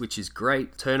 assists, which is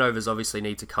great. Turnovers obviously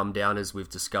need to come down, as we've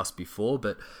discussed before.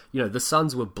 But, the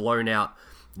Suns were blown out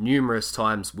numerous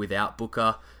times without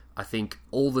Booker. I think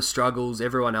all the struggles,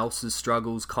 everyone else's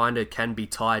struggles, kind of can be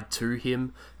tied to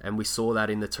him, and we saw that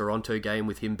in the Toronto game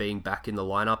with him being back in the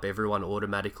lineup. Everyone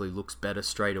automatically looks better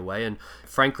straight away, and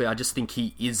frankly, I just think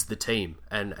he is the team,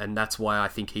 and that's why I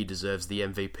think he deserves the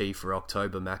MVP for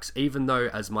October, Max, even though,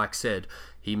 as Mike said,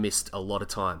 he missed a lot of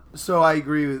time. So I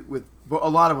agree with a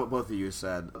lot of what both of you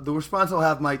said. The response I'll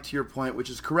have, Mike, to your point, which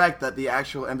is correct, that the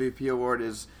actual MVP award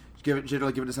is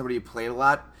generally given to somebody who played a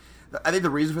lot. I think the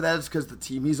reason for that is because the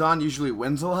team he's on usually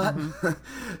wins a lot,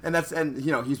 and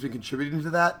he's been contributing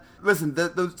to that. Listen,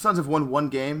 the Suns have won one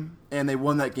game, and they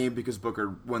won that game because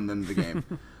Booker won them the game.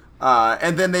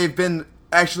 And then they've been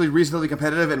actually reasonably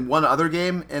competitive in one other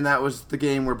game, and that was the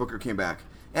game where Booker came back.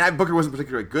 And Booker wasn't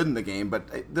particularly good in the game,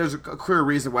 but there's a clear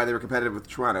reason why they were competitive with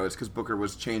Toronto. It's because Booker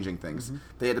was changing things.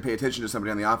 They had to pay attention to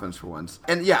somebody on the offense for once.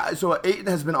 And yeah, so Ayton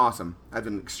has been awesome. I've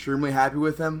been extremely happy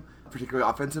with him, particularly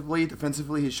offensively.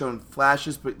 Defensively, he's shown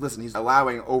flashes, but listen, he's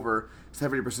allowing over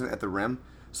 70% at the rim.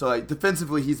 So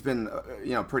defensively, he's been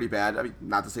pretty bad. I mean,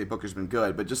 not to say Booker's been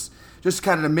good, but just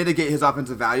kind of to mitigate his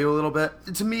offensive value a little bit.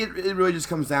 To me, it really just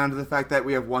comes down to the fact that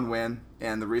we have one win,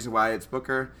 and the reason why it's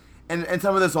Booker. And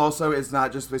some of this also is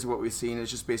not just based on what we've seen;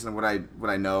 it's just based on what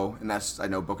I know, and I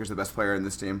know Booker's the best player in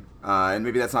this team. And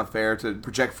maybe that's not fair to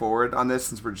project forward on this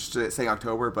since we're just saying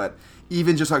October, but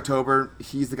even just October,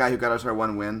 he's the guy who got us our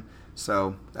one win.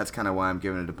 So that's kind of why I'm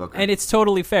giving it to Booker. And it's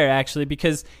totally fair, actually,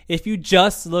 because if you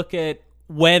just look at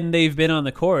when they've been on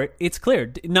the court, it's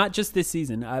clear, not just this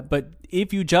season, but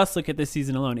if you just look at this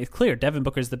season alone, it's clear Devin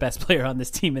Booker's the best player on this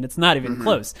team, and it's not even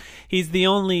close. He's the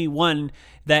only one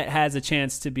that has a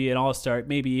chance to be an all-star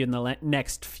maybe in the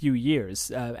next few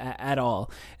years at all.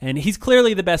 And he's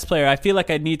clearly the best player. I feel like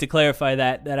I need to clarify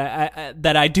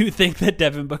that I do think that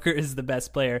Devin Booker is the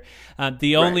best player.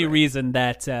 The only reason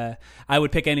that I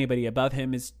would pick anybody above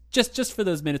him is just for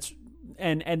those minutes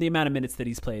and the amount of minutes that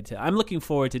he's played. I'm looking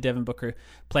forward to Devin Booker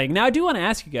playing. Now, I do want to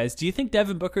ask you guys, do you think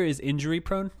Devin Booker is injury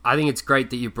prone? I think it's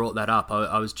great that you brought that up.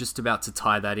 I was just about to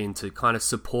tie that in to kind of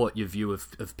support your view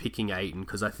of picking Ayton,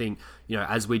 because I think,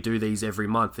 as we do these every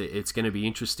month, it's going to be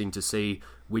interesting to see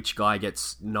which guy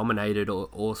gets nominated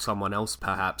or someone else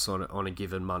perhaps on a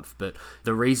given month. But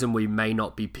the reason we may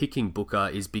not be picking Booker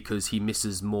is because he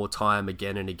misses more time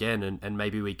again and again, and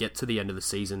maybe we get to the end of the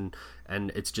season and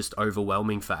it's just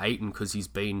overwhelming for Ayton because he's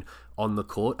been on the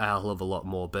court a hell of a lot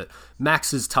more. But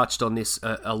Max has touched on this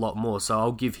a lot more, so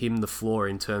I'll give him the floor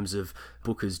in terms of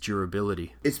Booker's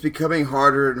durability. It's becoming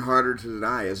harder and harder to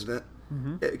deny, isn't it?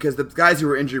 Because the guys who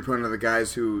are injury prone are the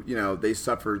guys who, they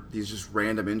suffer these just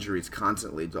random injuries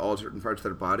constantly to all certain parts of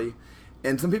their body.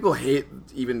 And some people hate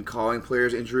even calling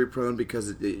players injury prone because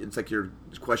it's like you're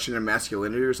questioning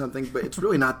masculinity or something, but it's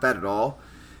really not that at all.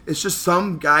 It's just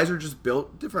some guys are just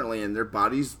built differently and their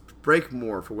bodies break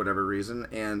more for whatever reason,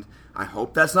 and I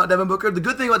hope that's not Devin Booker. The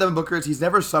good thing about Devin Booker is he's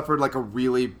never suffered like a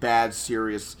really bad,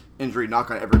 serious injury,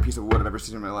 knock on every piece of wood I've ever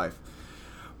seen in my life.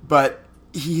 But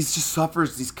he just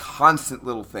suffers these constant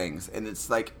little things, and it's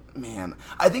like, man,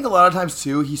 I think a lot of times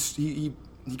too, he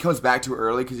comes back too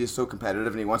early because he's so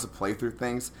competitive and he wants to play through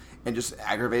things and just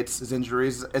aggravates his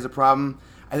injuries as a problem.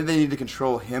 I think they need to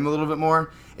control him a little bit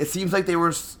more. It seems like they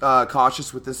were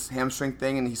cautious with this hamstring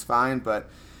thing, and he's fine. But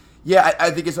yeah,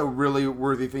 I think it's a really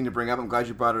worthy thing to bring up. I'm glad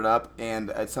you brought it up, and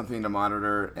it's something to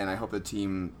monitor. And I hope the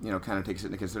team, kind of takes it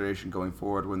into consideration going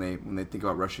forward when they think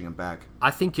about rushing him back.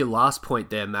 I think your last point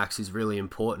there, Max, is really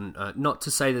important. Not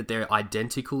to say that they're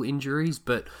identical injuries,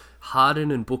 but Harden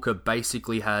and Booker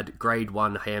basically had grade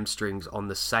 1 hamstrings on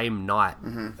the same night,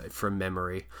 from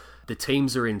memory. The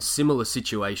teams are in similar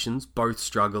situations, both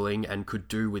struggling and could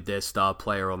do with their star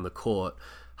player on the court.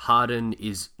 Harden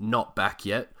is not back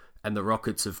yet, and the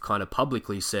Rockets have kind of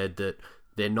publicly said that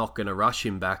they're not going to rush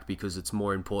him back because it's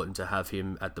more important to have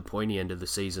him at the pointy end of the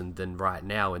season than right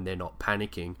now, and they're not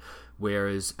panicking.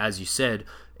 Whereas, as you said,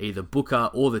 either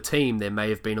Booker or the team, there may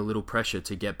have been a little pressure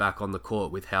to get back on the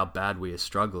court with how bad we are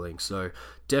struggling. So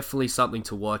definitely something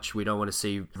to watch. We don't want to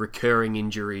see recurring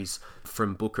injuries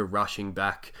from Booker rushing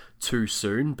back too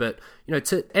soon. But,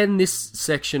 to end this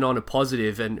section on a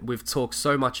positive, and we've talked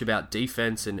so much about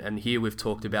defense, and here we've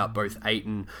talked about both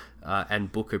Ayton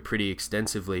and Booker pretty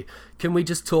extensively. Can we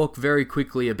just talk very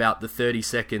quickly about the 30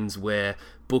 seconds where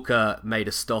Booker made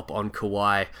a stop on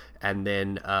Kawhi and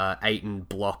then Ayton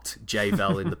blocked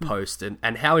J-Vel in the post, and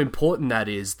how important that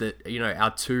is that,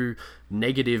 our two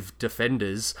negative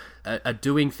defenders are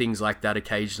doing things like that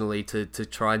occasionally to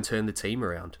try and turn the team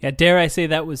around. Yeah, dare I say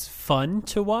that was fun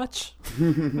to watch?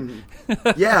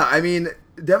 Yeah, I mean,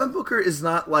 Devin Booker is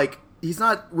he's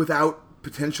not without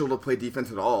potential to play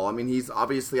defense at all. I mean, he's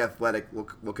obviously athletic.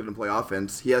 Look at him play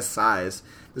offense. He has size.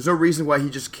 There's no reason why he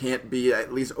just can't be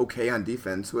at least okay on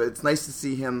defense. So it's nice to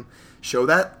see him show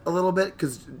that a little bit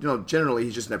because, generally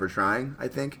he's just never trying, I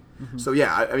think. Mm-hmm. So,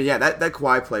 yeah, that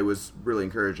Kawhi play was really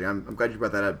encouraging. I'm glad you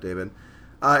brought that up, David.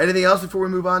 Anything else before we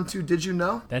move on to Did You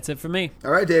Know? That's it for me. All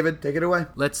right, David, take it away.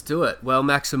 Let's do it. Well,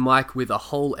 Max and Mike, with a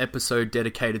whole episode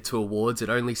dedicated to awards, it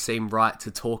only seemed right to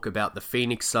talk about the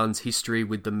Phoenix Suns' history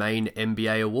with the main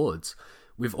NBA awards.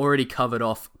 We've already covered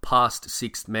off past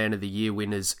 6th Man of the Year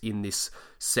winners in this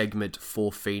segment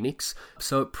for Phoenix,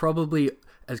 so it probably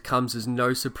comes as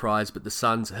no surprise, but the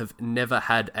Suns have never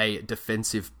had a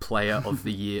Defensive Player of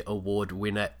the Year award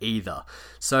winner either.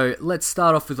 So let's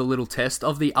start off with a little test.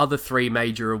 Of the other 3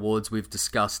 major awards we've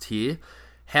discussed here,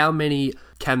 how many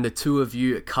can the two of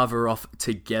you cover off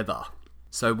together?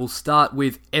 So we'll start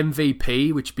with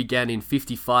MVP, which began in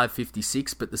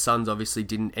 55-56, but the Suns obviously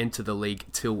didn't enter the league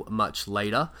till much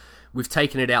later. We've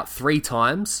taken it out 3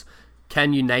 times.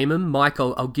 Can you name them? Mike,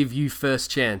 I'll give you first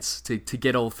chance to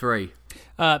get all 3.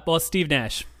 Well, Steve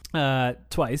Nash,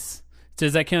 twice.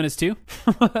 Does that count as 2?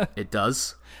 It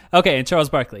does. Okay, and Charles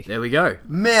Barkley. There we go.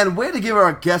 Man, way to give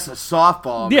our guests a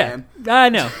softball, man. I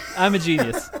know. I'm a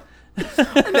genius.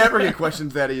 I never get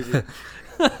questions that easy.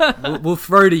 We'll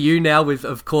throw to you now with,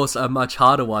 of course, a much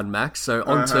harder one, Max. So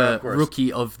on to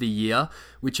Rookie of the Year,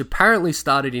 which apparently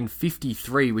started in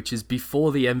 53, which is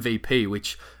before the MVP,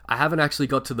 which I haven't actually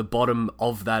got to the bottom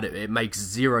of that. It makes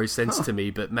 0 sense to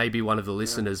me, but maybe one of the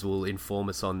listeners will inform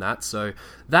us on that. So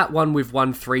that one we've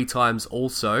won 3 times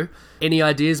also. Any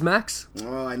ideas, Max?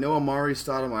 Well, I know Amari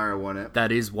Stoudemire won it.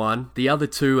 That is one. The other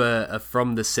 2 are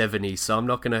from the 70s, so I'm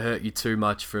not going to hurt you too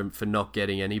much for not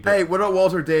getting any. But hey, what about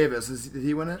Walter Davis? Did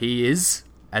he win it? He is,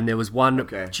 and there was one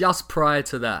just prior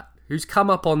to that, who's come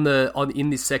up in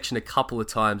this section a couple of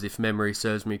times, if memory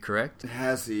serves me correct.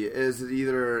 Has he? Is it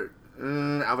either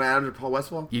Alvin Adams or Paul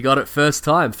Westphal? You got it first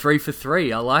time. 3 for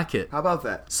 3. I like it. How about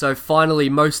that? So finally,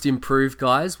 Most Improved,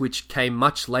 guys, which came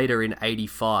much later in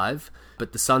 85.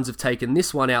 But the Suns have taken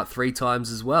this one out 3 times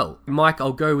as well. Mike,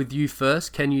 I'll go with you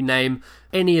first. Can you name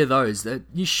any of those? That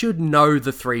you should know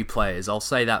the 3 players. I'll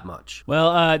say that much.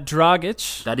 Well,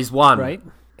 Dragic. That is one. Right.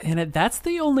 And that's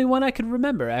the only one I could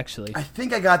remember, actually. I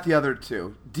think I got the other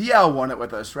 2. DL won it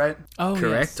with us, right? Oh,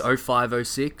 correct. Yes.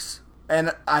 05-06.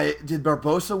 And did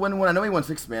Barbosa win one? I know he won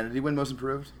 6th Man. Did he win Most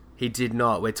Improved? He did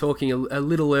not. We're talking a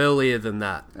little earlier than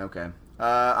that. Okay.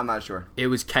 I'm not sure. It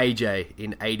was KJ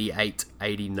in 88-89.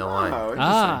 Oh,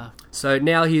 interesting. So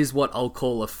now here's what I'll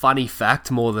call a funny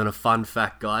fact, more than a fun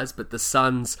fact, guys. But the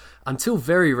Suns, until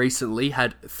very recently,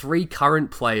 had 3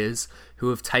 current players who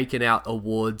have taken out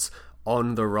awards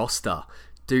on the roster.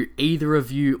 Do either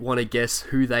of you want to guess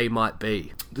who they might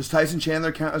be? Does Tyson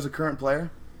Chandler count as a current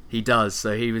player? He does.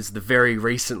 So he was the very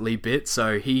recently bit.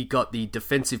 So he got the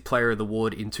Defensive Player of the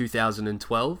Award in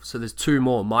 2012. So there's 2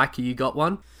 more. Mike, you got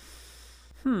one?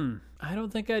 I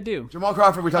don't think I do. Jamal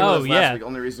Crawford, we talked about this last yeah. week.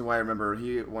 Only reason why I remember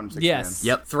he won 6 Yes. man.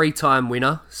 Yep, 3-time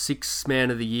winner, 6th Man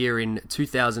of the Year in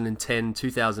 2010,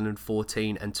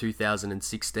 2014, and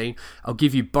 2016. I'll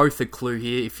give you both a clue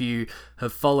here. If you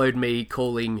have followed me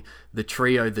calling the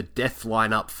trio the death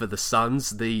lineup for the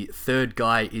Suns, the third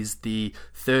guy is the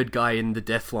third guy in the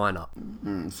death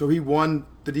lineup. So he won.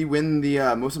 Did he win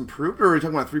the most improved, or are we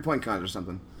talking about 3-point contest or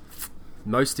something?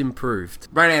 Most improved.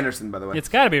 Ryan Anderson, by the way. It's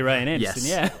got to be Ryan Anderson,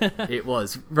 Yes, yeah. it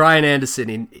was. Ryan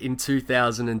Anderson in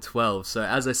 2012. So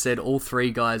as I said, all 3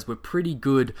 guys were pretty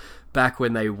good back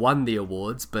when they won the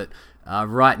awards, but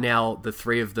right now the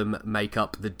 3 of them make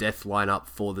up the death lineup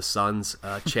for the Suns.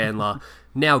 Chandler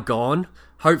now gone.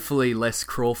 Hopefully less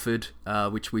Crawford,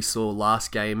 which we saw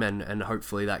last game, and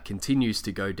hopefully that continues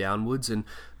to go downwards. And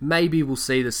maybe we'll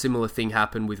see the similar thing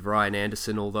happen with Ryan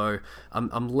Anderson, although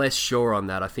I'm less sure on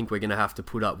that. I think we're going to have to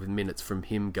put up with minutes from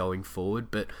him going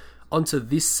forward. But onto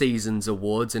this season's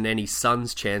awards and any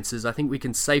Suns chances, I think we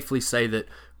can safely say that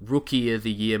Rookie of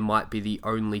the Year might be the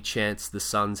only chance the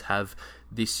Suns have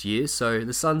this year. So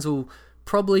the Suns will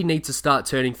probably need to start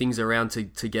turning things around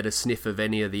to get a sniff of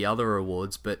any of the other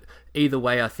awards, but either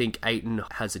way, I think Ayton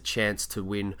has a chance to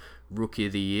win Rookie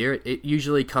of the Year. It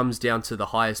usually comes down to the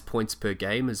highest points per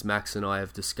game, as Max and I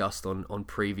have discussed on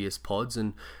previous pods,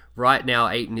 and right now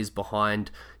Ayton is behind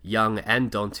Young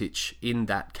and Doncic in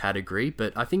that category,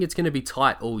 but I think it's going to be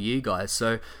tight all year, guys.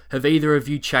 So have either of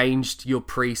you changed your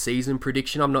pre-season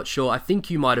prediction? I'm not sure. I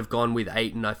think you might have gone with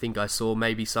Ayton. I think I saw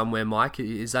maybe somewhere, Mike.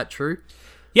 Is that true?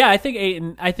 Yeah, I think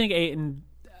Ayton.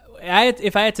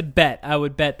 If I had to bet, I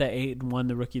would bet that Ayton won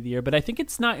the Rookie of the Year. But I think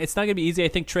it's not going to be easy. I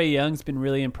think Trae Young's been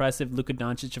really impressive. Luka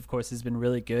Doncic, of course, has been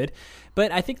really good.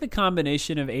 But I think the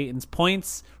combination of Ayton's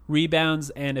points, rebounds,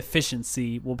 and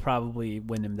efficiency will probably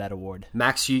win him that award.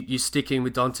 Max, you sticking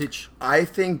with Doncic? I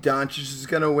think Doncic is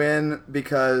going to win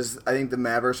because I think the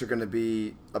Mavericks are going to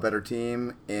be a better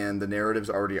team, and the narrative's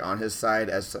already on his side,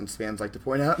 as Suns fans like to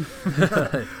point out.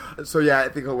 So yeah, I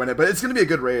think he'll win it. But it's going to be a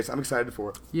good race. I'm excited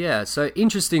for it. Yeah, so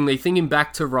interestingly, thinking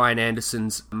back to Ryan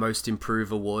Anderson's Most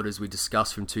Improved Award, as we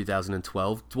discussed from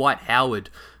 2012, Dwight Howard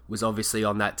was obviously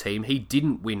on that team. He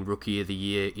didn't win Rookie of the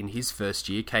Year in his first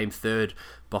year, came third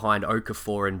behind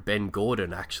Okafor and Ben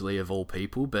Gordon, actually, of all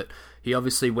people, but he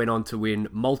obviously went on to win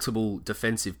multiple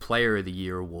Defensive Player of the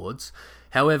Year awards.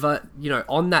 However,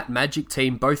 on that Magic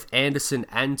team, both Anderson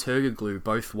and Turkoglu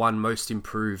both won Most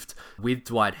Improved with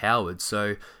Dwight Howard.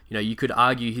 So, you could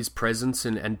argue his presence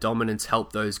and dominance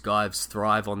helped those guys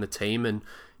thrive on the team. And,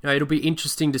 it'll be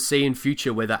interesting to see in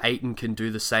future whether Ayton can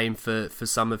do the same for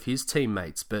some of his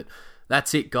teammates. But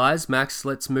that's it, guys. Max,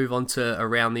 let's move on to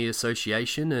Around the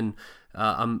Association. And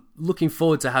I'm looking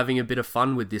forward to having a bit of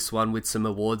fun with this one with some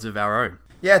awards of our own.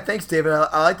 Yeah, thanks, David.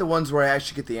 I like the ones where I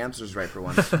actually get the answers right for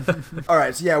once. All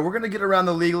right, so yeah, we're going to get around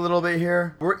the league a little bit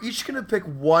here. We're each going to pick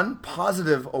one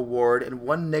positive award and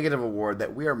one negative award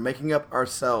that we are making up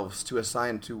ourselves to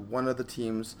assign to one of the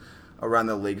teams around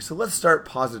the league. So let's start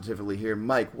positively here.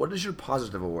 Mike, what is your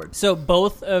positive award? So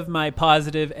both of my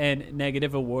positive and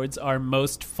negative awards are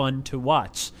most fun to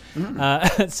watch.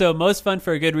 So most fun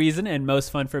for a good reason and most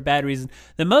fun for a bad reason.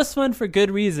 The most fun for good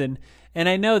reason, and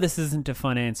I know this isn't a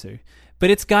fun answer, but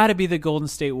it's got to be the Golden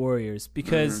State Warriors,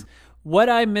 because what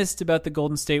I missed about the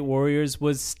Golden State Warriors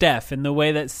was Steph, and the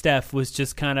way that Steph was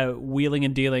just kind of wheeling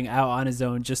and dealing out on his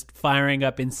own, just firing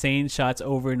up insane shots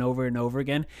over and over and over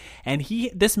again. And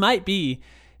this might be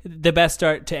the best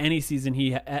start to any season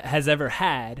he has ever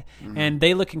had, and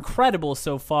they look incredible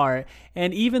so far.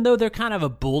 And even though they're kind of a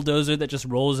bulldozer that just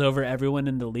rolls over everyone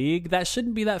in the league, that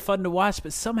shouldn't be that fun to watch,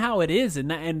 but somehow it is,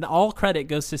 and all credit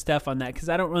goes to Steph on that, because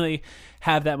I don't really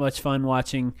have that much fun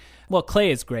watching. Well,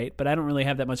 Clay is great, but I don't really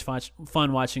have that much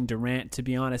fun watching Durant, to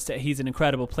be honest. He's an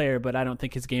incredible player, but I don't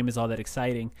think his game is all that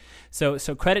exciting. So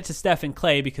credit to Steph and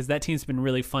Clay, because that team's been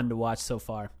really fun to watch so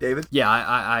far. David? Yeah,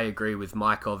 I agree with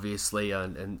Mike, obviously,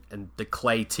 and the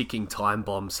Clay ticking time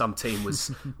bomb. Some team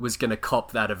was going to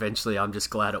cop that eventually. I'm just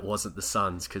glad it wasn't the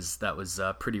Suns, because that was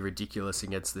pretty ridiculous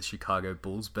against the Chicago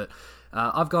Bulls. But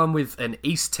I've gone with an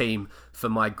East team for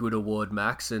my good award,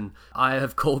 Max, and I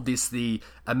have called this the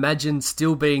Imagine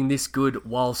Still Being This Good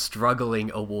While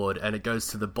Struggling award, and it goes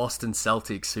to the Boston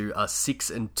Celtics, who are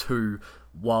 6-2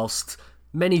 whilst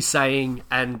many saying,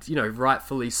 and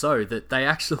rightfully so, that they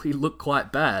actually look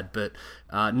quite bad, but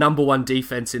number one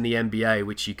defense in the NBA,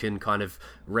 which you can kind of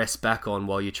rest back on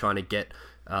while you're trying to get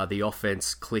the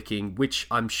offense clicking, which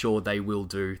I'm sure they will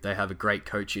do. They have a great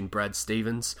coach in Brad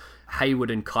Stevens.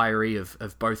 Hayward and Kyrie have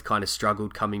both kind of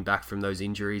struggled coming back from those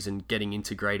injuries and getting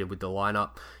integrated with the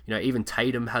lineup. Even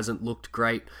Tatum hasn't looked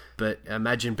great, but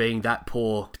imagine being that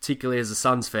poor, particularly as a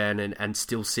Suns fan, and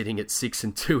still sitting at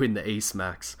 6-2 in the East,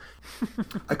 Max.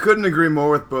 I couldn't agree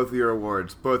more with both of your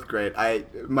awards. Both great.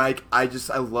 Mike, I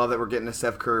love that we're getting a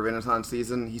Steph Curry Renaissance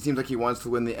season. He seems like he wants to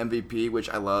win the MVP, which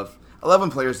I love. I love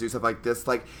when players do stuff like this.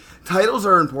 Like, titles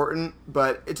are important,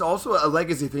 but it's also a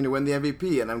legacy thing to win the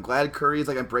MVP, and I'm glad Curry is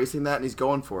embracing that and he's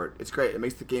going for it. It's great. It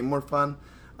makes the game more fun.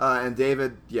 And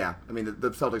David, yeah, I mean the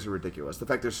Celtics are ridiculous. The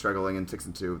fact they're struggling in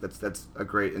 6-2, that's a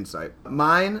great insight.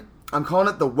 Mine, I'm calling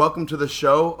it the Welcome to the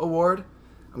Show award.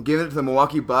 I'm giving it to the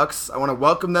Milwaukee Bucks. I want to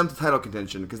welcome them to title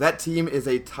contention because that team is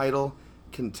a title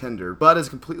contender. Bud has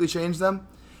completely changed them.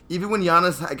 Even when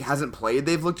Giannis hasn't played,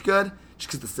 they've looked good. Just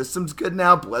because the system's good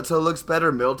now. Bledsoe looks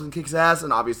better. Middleton kicks ass.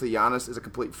 And obviously Giannis is a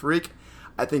complete freak.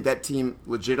 I think that team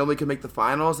legitimately could make the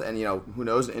finals. And, who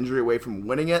knows, an injury away from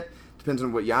winning it. Depends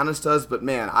on what Giannis does. But,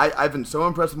 man, I've been so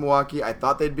impressed with Milwaukee. I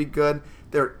thought they'd be good.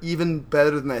 They're even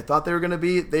better than I thought they were going to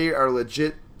be. They are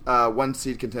legit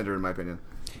one-seed contender, in my opinion.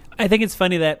 I think it's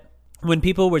funny that when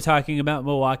people were talking about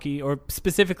Milwaukee, or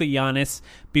specifically Giannis,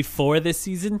 before this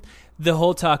season, the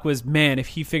whole talk was, man, if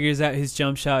he figures out his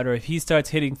jump shot or if he starts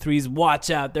hitting threes, watch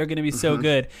out, they're going to be so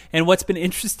good. And what's been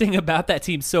interesting about that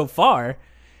team so far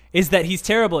is that he's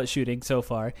terrible at shooting so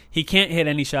far. He can't hit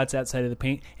any shots outside of the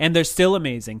paint, and they're still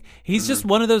amazing. He's just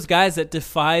one of those guys that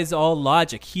defies all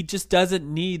logic. He just doesn't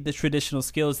need the traditional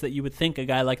skills that you would think a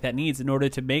guy like that needs in order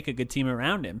to make a good team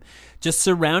around him. Just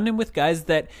surround him with guys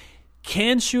that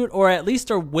can shoot or at least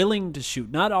are willing to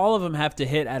shoot. Not all of them have to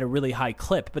hit at a really high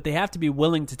clip, but they have to be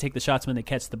willing to take the shots when they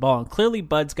catch the ball. And clearly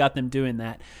Bud's got them doing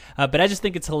that. But I just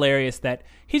think it's hilarious that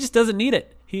he just doesn't need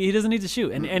it. He doesn't need to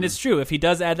shoot. And it's true. If he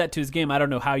does add that to his game, I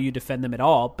don't know how you defend them at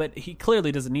all, but he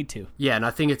clearly doesn't need to. Yeah, and I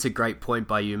think it's a great point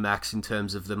by you, Max, in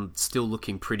terms of them still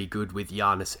looking pretty good with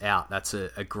Giannis out. That's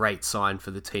a great sign for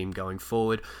the team going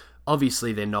forward.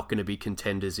 Obviously, they're not going to be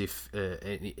contenders if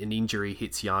an injury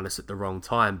hits Giannis at the wrong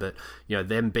time, but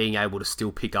them being able to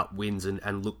still pick up wins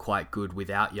and look quite good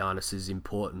without Giannis is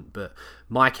important. But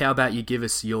Mike, how about you give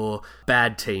us your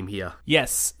bad team here?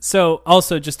 Yes. So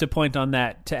also just to point on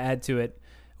that, to add to it,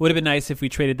 would have been nice if we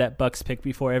traded that Bucks pick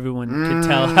before everyone could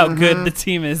tell how good the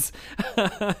team is.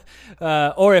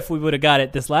 Or if we would have got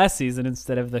it this last season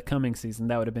instead of the coming season,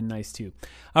 that would have been nice too.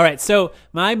 All right, so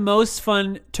my most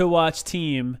fun to watch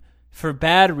team for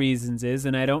bad reasons is,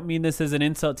 and I don't mean this as an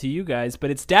insult to you guys, but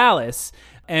it's Dallas,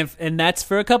 and that's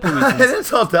for a couple reasons. An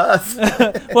insult to us.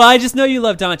 Well, I just know you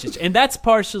love Doncic, and that's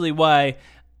partially why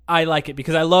I like it,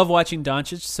 because I love watching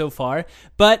Doncic so far.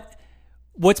 But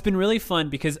what's been really fun,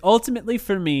 because ultimately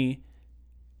for me,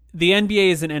 the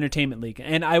NBA is an entertainment league,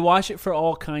 and I watch it for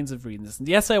all kinds of reasons.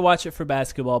 Yes, I watch it for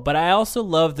basketball, but I also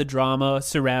love the drama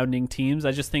surrounding teams.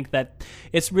 I just think that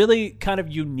it's really kind of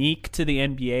unique to the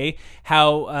NBA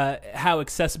how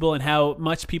accessible and how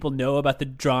much people know about the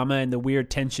drama and the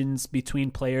weird tensions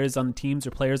between players on teams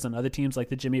or players on other teams, like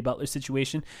the Jimmy Butler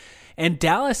situation. And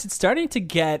Dallas, it's starting to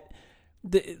get...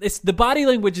 The body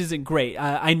language isn't great.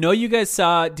 I know you guys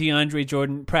saw DeAndre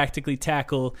Jordan practically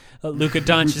tackle Luka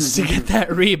Doncic to get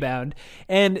that rebound.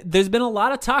 And there's been a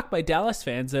lot of talk by Dallas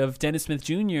fans of Dennis Smith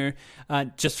Jr.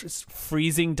 Just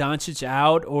freezing Doncic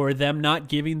out, or them not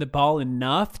giving the ball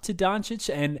enough to Doncic.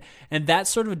 And that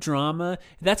sort of drama,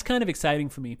 that's kind of exciting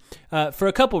for me for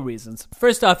a couple reasons.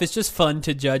 First off, it's just fun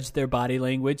to judge their body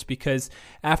language, because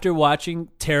after watching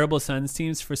terrible Suns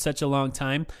teams for such a long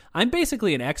time, I'm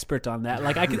basically an expert on that.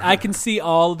 Like I can see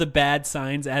all the bad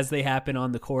signs as they happen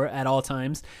on the court at all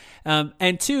times.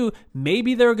 And two,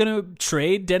 maybe they're going to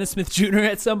trade Dennis Smith Jr.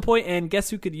 at some point, and guess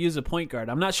who could use a point guard?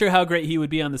 I'm not sure how great he would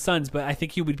be on the Suns, but I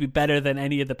think he would be better than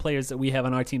any of the players that we have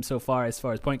on our team so far as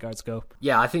point guards go.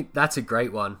 Yeah, I think that's a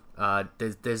great one.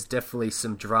 There's definitely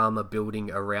some drama building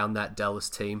around that Dallas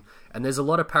team, and there's a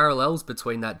lot of parallels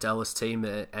between that Dallas team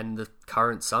and the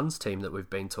current Suns team that we've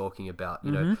been talking about.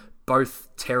 You know, both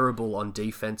terrible on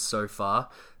defense so far,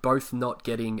 both not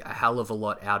getting a hell of a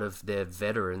lot out of their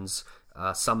veterans,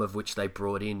 some of which they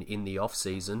brought in the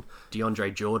offseason.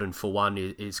 DeAndre Jordan, for one,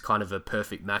 is kind of a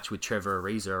perfect match with Trevor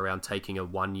Ariza around taking a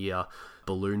 1-year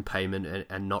balloon payment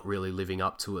and not really living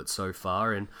up to it so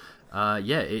far. And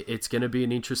it's going to be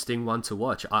an interesting one to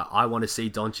watch. I want to see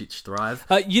Doncic thrive.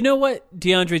 You know what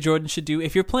DeAndre Jordan should do?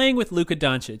 If you're playing with Luka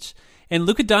Doncic and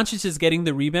Luka Doncic is getting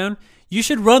the rebound, you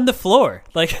should run the floor.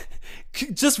 Like,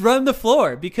 just run the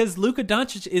floor, because Luka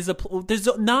Doncic is there's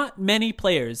not many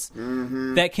players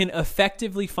that can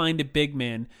effectively find a big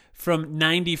man from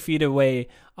 90 feet away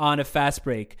on a fast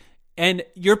break, and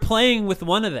you're playing with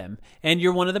one of them, and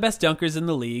you're one of the best dunkers in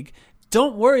the league,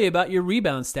 don't worry about your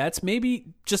rebound stats. Maybe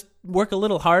just work a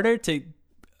little harder to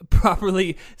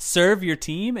properly serve your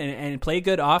team and play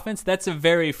good offense. That's a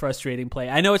very frustrating play.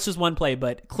 I know it's just one play,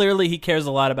 but clearly he cares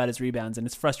a lot about his rebounds, and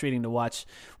it's frustrating to watch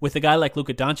with a guy like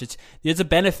Luka Doncic. There's a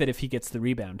benefit if he gets the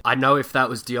rebound. I know if that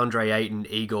was DeAndre Ayton,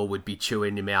 Igor would be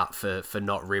chewing him out for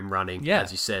not rim running. Yeah.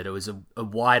 As you said, it was a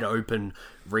wide open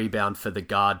rebound for the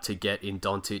guard to get in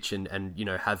Doncic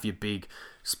and have your big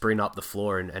sprint up the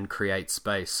floor and create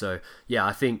space. So yeah,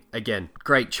 I think again,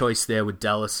 great choice there with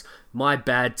Dallas. My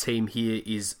bad team here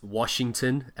is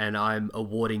Washington, and I'm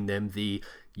awarding them the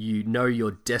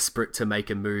you're desperate to make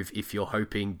a move if you're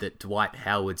hoping that Dwight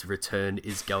Howard's return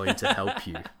is going to help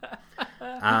you.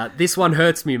 This one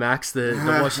hurts me, Max. The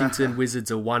Washington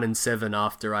Wizards are 1-7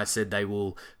 after I said they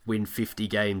will win 50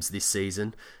 games this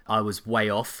season. I was way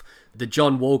off. The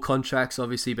John Wall contract's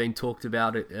obviously been talked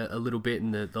about a little bit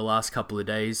in the last couple of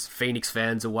days. Phoenix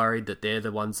fans are worried that they're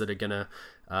the ones that are going to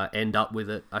end up with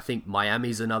it. I think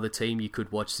Miami's another team you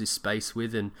could watch this space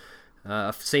with, and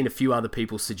I've seen a few other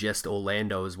people suggest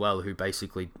Orlando as well, who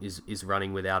basically is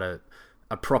running without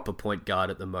a proper point guard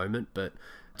at the moment. But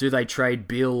do they trade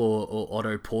Beal or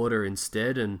Otto Porter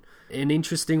instead? And an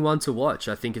interesting one to watch.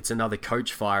 I think it's another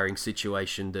coach firing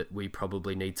situation that we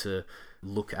probably need to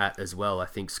look at as well. I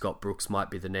think Scott Brooks might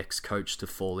be the next coach to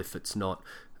fall if it's not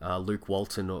Luke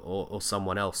Walton or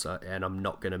someone else. And I'm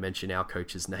not going to mention our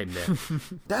coach's name there.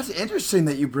 That's interesting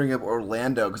that you bring up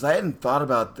Orlando, because I hadn't thought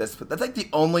about this, but that's like the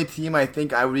only team I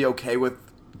think I would be okay with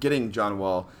getting John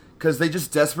Wall, because they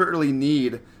just desperately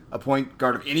need a point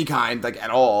guard of any kind, like at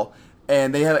all.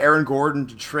 And they have Aaron Gordon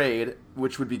to trade,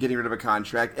 which would be getting rid of a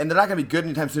contract. And they're not going to be good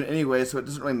anytime soon anyway, so it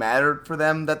doesn't really matter for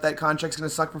them that contract's going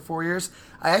to suck for 4 years.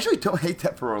 I actually don't hate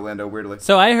that for Orlando, weirdly.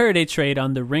 So I heard a trade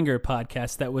on the Ringer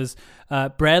podcast that was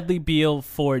Bradley Beal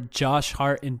for Josh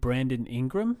Hart and Brandon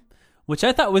Ingram, which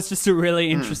I thought was just a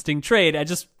really interesting trade. I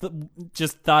just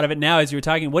thought of it now as you were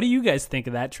talking. What do you guys think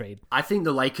of that trade? I think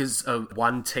the Lakers are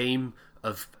one team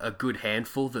of a good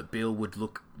handful that Beal would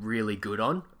look really good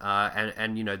on.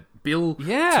 And Bill,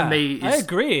 to me, is... I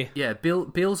agree. Yeah,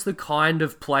 Bill's the kind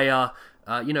of player...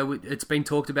 it's been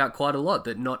talked about quite a lot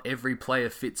that not every player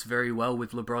fits very well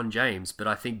with LeBron James, but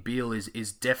I think Beal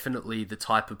is definitely the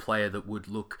type of player that would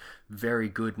look very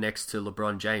good next to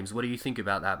LeBron James. What do you think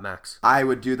about that, Max? I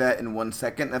would do that in 1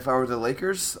 second if I were the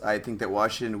Lakers. I think that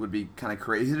Washington would be kind of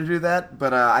crazy to do that,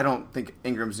 but I don't think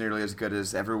Ingram's nearly as good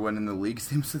as everyone in the league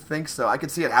seems to think, so I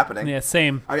could see it happening. Yeah,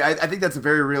 same. I think that's a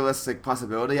very realistic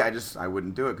possibility. I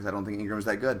wouldn't do it because I don't think Ingram's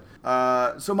that good.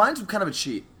 So mine's kind of a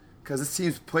cheat, because this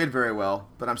team's played very well,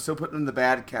 but I'm still putting it in the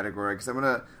bad category, because I'm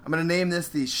gonna name this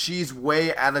the "She's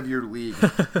Way Out of Your League"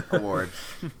 award,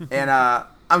 and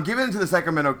I'm giving it to the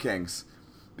Sacramento Kings,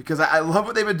 because I love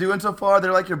what they've been doing so far.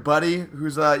 They're like your buddy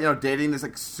who's dating this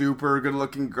like super good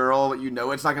looking girl, but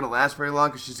it's not gonna last very long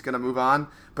because she's gonna move on,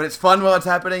 but it's fun while it's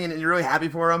happening, and you're really happy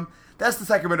for them. That's the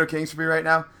Sacramento Kings for me right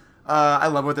now. I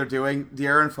love what they're doing.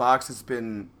 De'Aaron Fox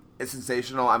it's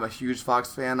sensational. I'm a huge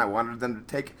Fox fan. I wanted them to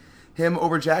take him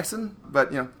over Jackson,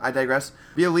 but I digress.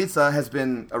 Bielitsa has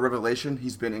been a revelation.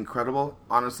 He's been incredible.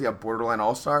 Honestly, a borderline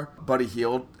all-star. Buddy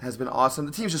Hield has been awesome.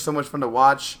 The team's just so much fun to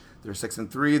watch. They're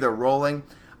 6-3. They're rolling.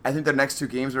 I think their next two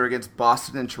games are against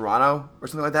Boston and Toronto, or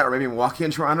something like that, or maybe Milwaukee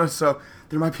and Toronto. So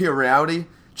there might be a reality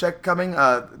check coming.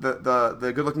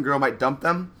 The good-looking girl might dump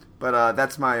them. But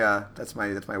that's my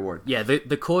award. Yeah,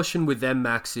 the caution with them,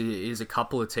 Max, is a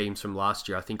couple of teams from last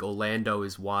year. I think Orlando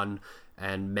is one,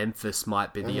 and Memphis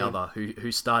might be the other,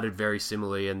 who started very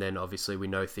similarly, and then obviously we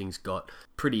know things got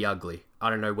pretty ugly.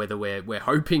 I don't know whether we're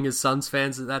hoping as Suns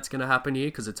fans that that's going to happen here,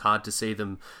 because it's hard to see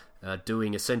them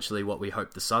doing essentially what we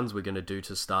hoped the Suns were going to do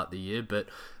to start the year. But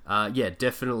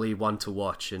definitely one to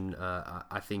watch, and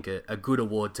I think a good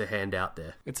award to hand out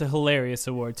there. It's a hilarious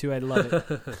award too. I love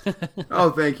it.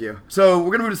 Oh, thank you. So we're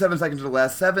going to move to 7 seconds or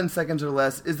less. 7 seconds or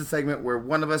less is the segment where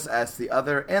one of us asks the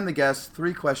other and the guest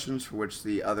 3 questions for which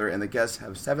the other and the guest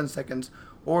have 7 seconds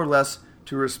or less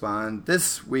to respond.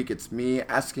 This week it's me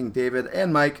asking David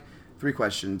and Mike 3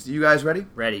 questions. You guys ready?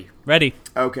 Ready.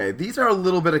 Okay, these are a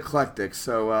little bit eclectic,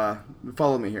 so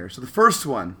follow me here. So the first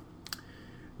one.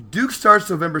 Duke starts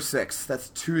November 6th. That's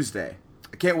Tuesday.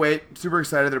 I can't wait. Super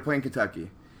excited. They're playing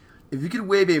Kentucky. If you could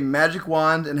wave a magic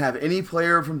wand and have any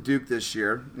player from Duke this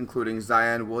year, including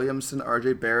Zion Williamson,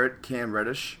 RJ Barrett, Cam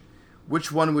Reddish, Which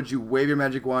one would you wave your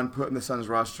magic wand, put in the Suns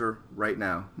roster right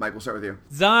now? Mike, we'll start with you.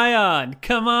 Zion,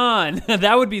 come on.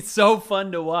 That would be so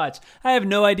fun to watch. I have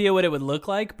no idea what it would look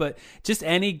like, but just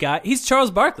any guy. He's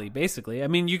Charles Barkley, basically. I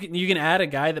mean, you can add a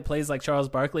guy that plays like Charles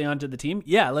Barkley onto the team.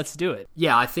 Yeah, let's do it.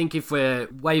 Yeah, I think if we're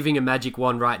waving a magic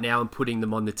wand right now and putting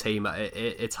them on the team,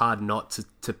 it's hard not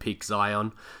to pick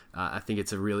Zion. I think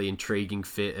it's a really intriguing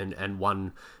fit and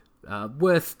one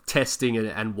worth testing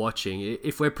and watching.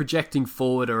 If we're projecting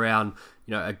forward around,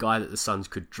 a guy that the Suns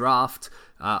could draft,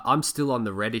 I'm still on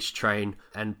the Reddish train,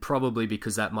 and probably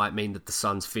because that might mean that the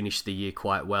Suns finish the year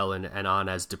quite well and aren't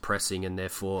as depressing and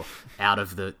therefore out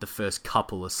of the first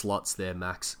couple of slots there,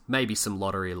 Max. Maybe some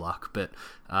lottery luck, but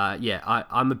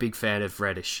I'm a big fan of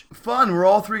Reddish. Fun. We're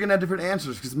all three going to have different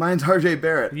answers because mine's RJ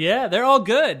Barrett. Yeah, they're all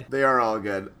good. They are all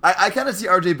good. I kind of see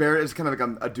RJ Barrett as kind of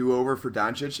like a do-over for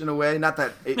Doncic in a way. Not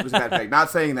that it was a bad pick. Not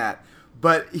saying that.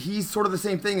 But he's sort of the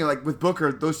same thing. Like with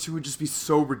Booker, those two would just be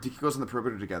so ridiculous on the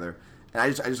perimeter together. And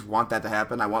I just want that to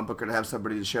happen. I want Booker to have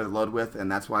somebody to share the load with,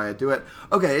 and that's why I do it.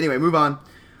 Okay, anyway, move on.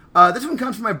 This one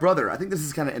comes from my brother. I think this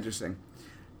is kind of interesting.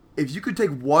 If you could take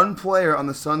one player on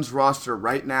the Suns roster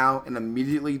right now and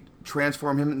immediately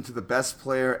transform him into the best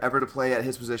player ever to play at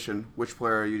his position, which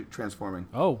player are you transforming?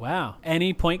 Oh, wow.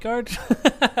 Any point guard?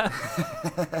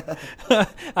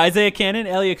 Isaiah Cannon,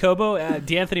 Elie Okobo,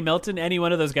 D'Anthony Melton, any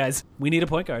one of those guys. We need a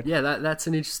point guard. Yeah, that's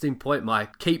an interesting point,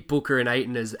 Mike. Keep Booker and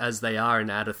Ayton as they are and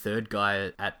add a third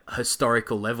guy at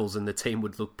historical levels and the team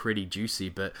would look pretty juicy.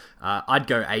 But I'd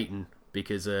go Ayton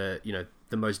because,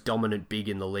 the most dominant big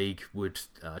in the league would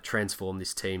transform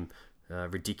this team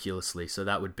ridiculously. So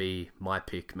that would be my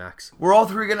pick, Max. We're all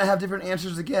three going to have different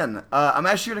answers again. I'm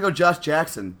actually going to go Josh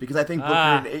Jackson because I think Booker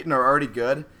and Ayton are already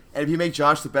good. And if you make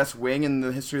Josh the best wing in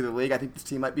the history of the league, I think this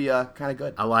team might be kind of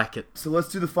good. I like it. So let's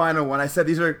do the final one. I said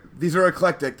these are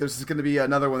eclectic. This is going to be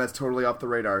another one that's totally off the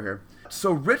radar here.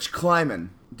 So Rich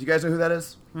Kleiman, do you guys know who that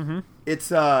is? Mm-hmm.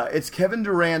 It's Kevin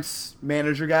Durant's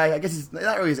manager guy. I guess he's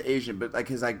not really his agent, but like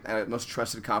his most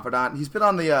trusted confidant. He's been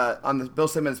on the Bill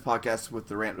Simmons podcast with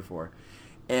Durant before,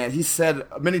 and he said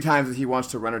many times that he wants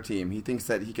to run a team. He thinks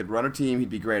that he could run a team. He'd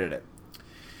be great at it.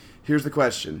 Here's the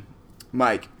question,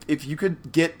 Mike: if you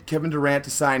could get Kevin Durant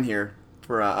to sign here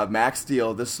for a max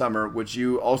deal this summer, would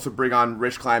you also bring on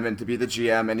Rich Kleiman to be the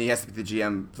GM, and he has to be the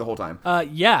GM the whole time?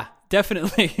 Yeah,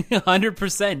 definitely,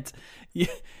 100%.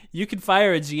 You could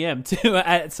fire a GM too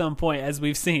at some point, as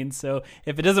we've seen. So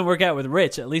if it doesn't work out with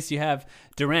Rich, at least you have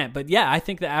Durant. But yeah, I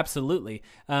think that absolutely.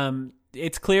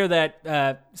 It's clear that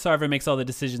Sarver makes all the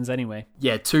decisions anyway.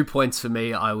 Yeah, 2 points for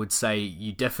me. I would say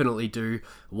you definitely do.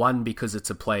 One, because it's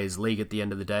a players' league at the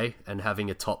end of the day, and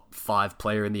having a top 5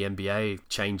 player in the NBA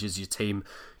changes your team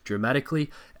dramatically.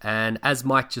 And as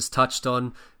Mike just touched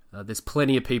on, there's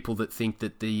plenty of people that think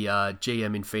that the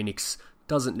GM in Phoenix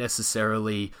doesn't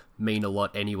necessarily mean a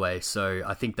lot anyway, so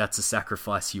I think that's a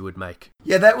sacrifice you would make.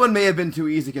 Yeah, that one may have been too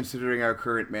easy considering our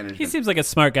current management. He seems like a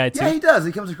smart guy too. Yeah, he does.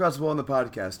 He comes across well on the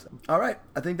podcast. All right,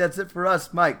 I think that's it for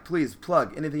us. Mike, please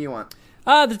plug anything you want.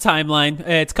 The Timeline.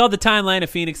 It's called The Timeline, a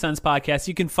Phoenix Suns podcast.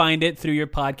 You can find it through your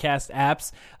podcast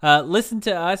apps. Listen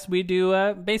to us. We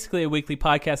do basically a weekly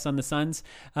podcast on the Suns.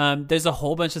 There's a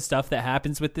whole bunch of stuff that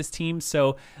happens with this team,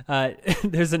 so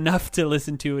there's enough to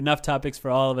listen to, enough topics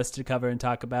for all of us to cover and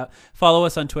talk about. Follow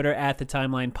us on Twitter at The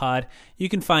Timeline Pod. You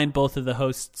can find both of the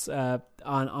hosts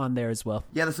on there as well.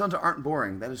 Yeah, the Suns aren't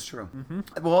boring. That is true.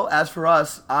 Mm-hmm. Well, as for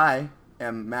us, I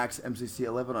am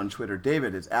MaxMCC11 on Twitter.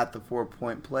 David is at the 4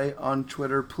 Point Play on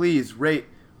Twitter. Please rate,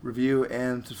 review,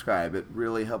 and subscribe. It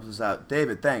really helps us out.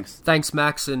 David, thanks. Thanks,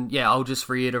 Max. And yeah, I'll just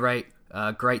reiterate,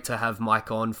 great to have Mike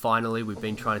on finally. We've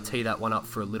been trying to tee that one up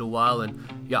for a little while, and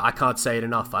yeah, I can't say it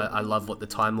enough. I love what the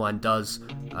Timeline does.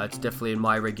 It's definitely in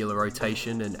my regular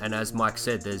rotation, and as Mike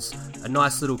said, there's a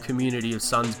nice little community of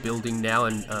Suns building now,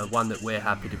 and one that we're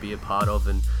happy to be a part of,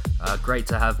 and great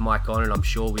to have Mike on, and I'm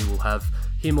sure we will have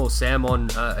him or Sam on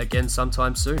again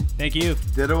sometime soon. Thank you.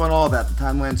 Ditto on all that. The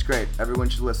Timeline's great. Everyone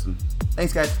should listen.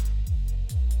 Thanks, guys.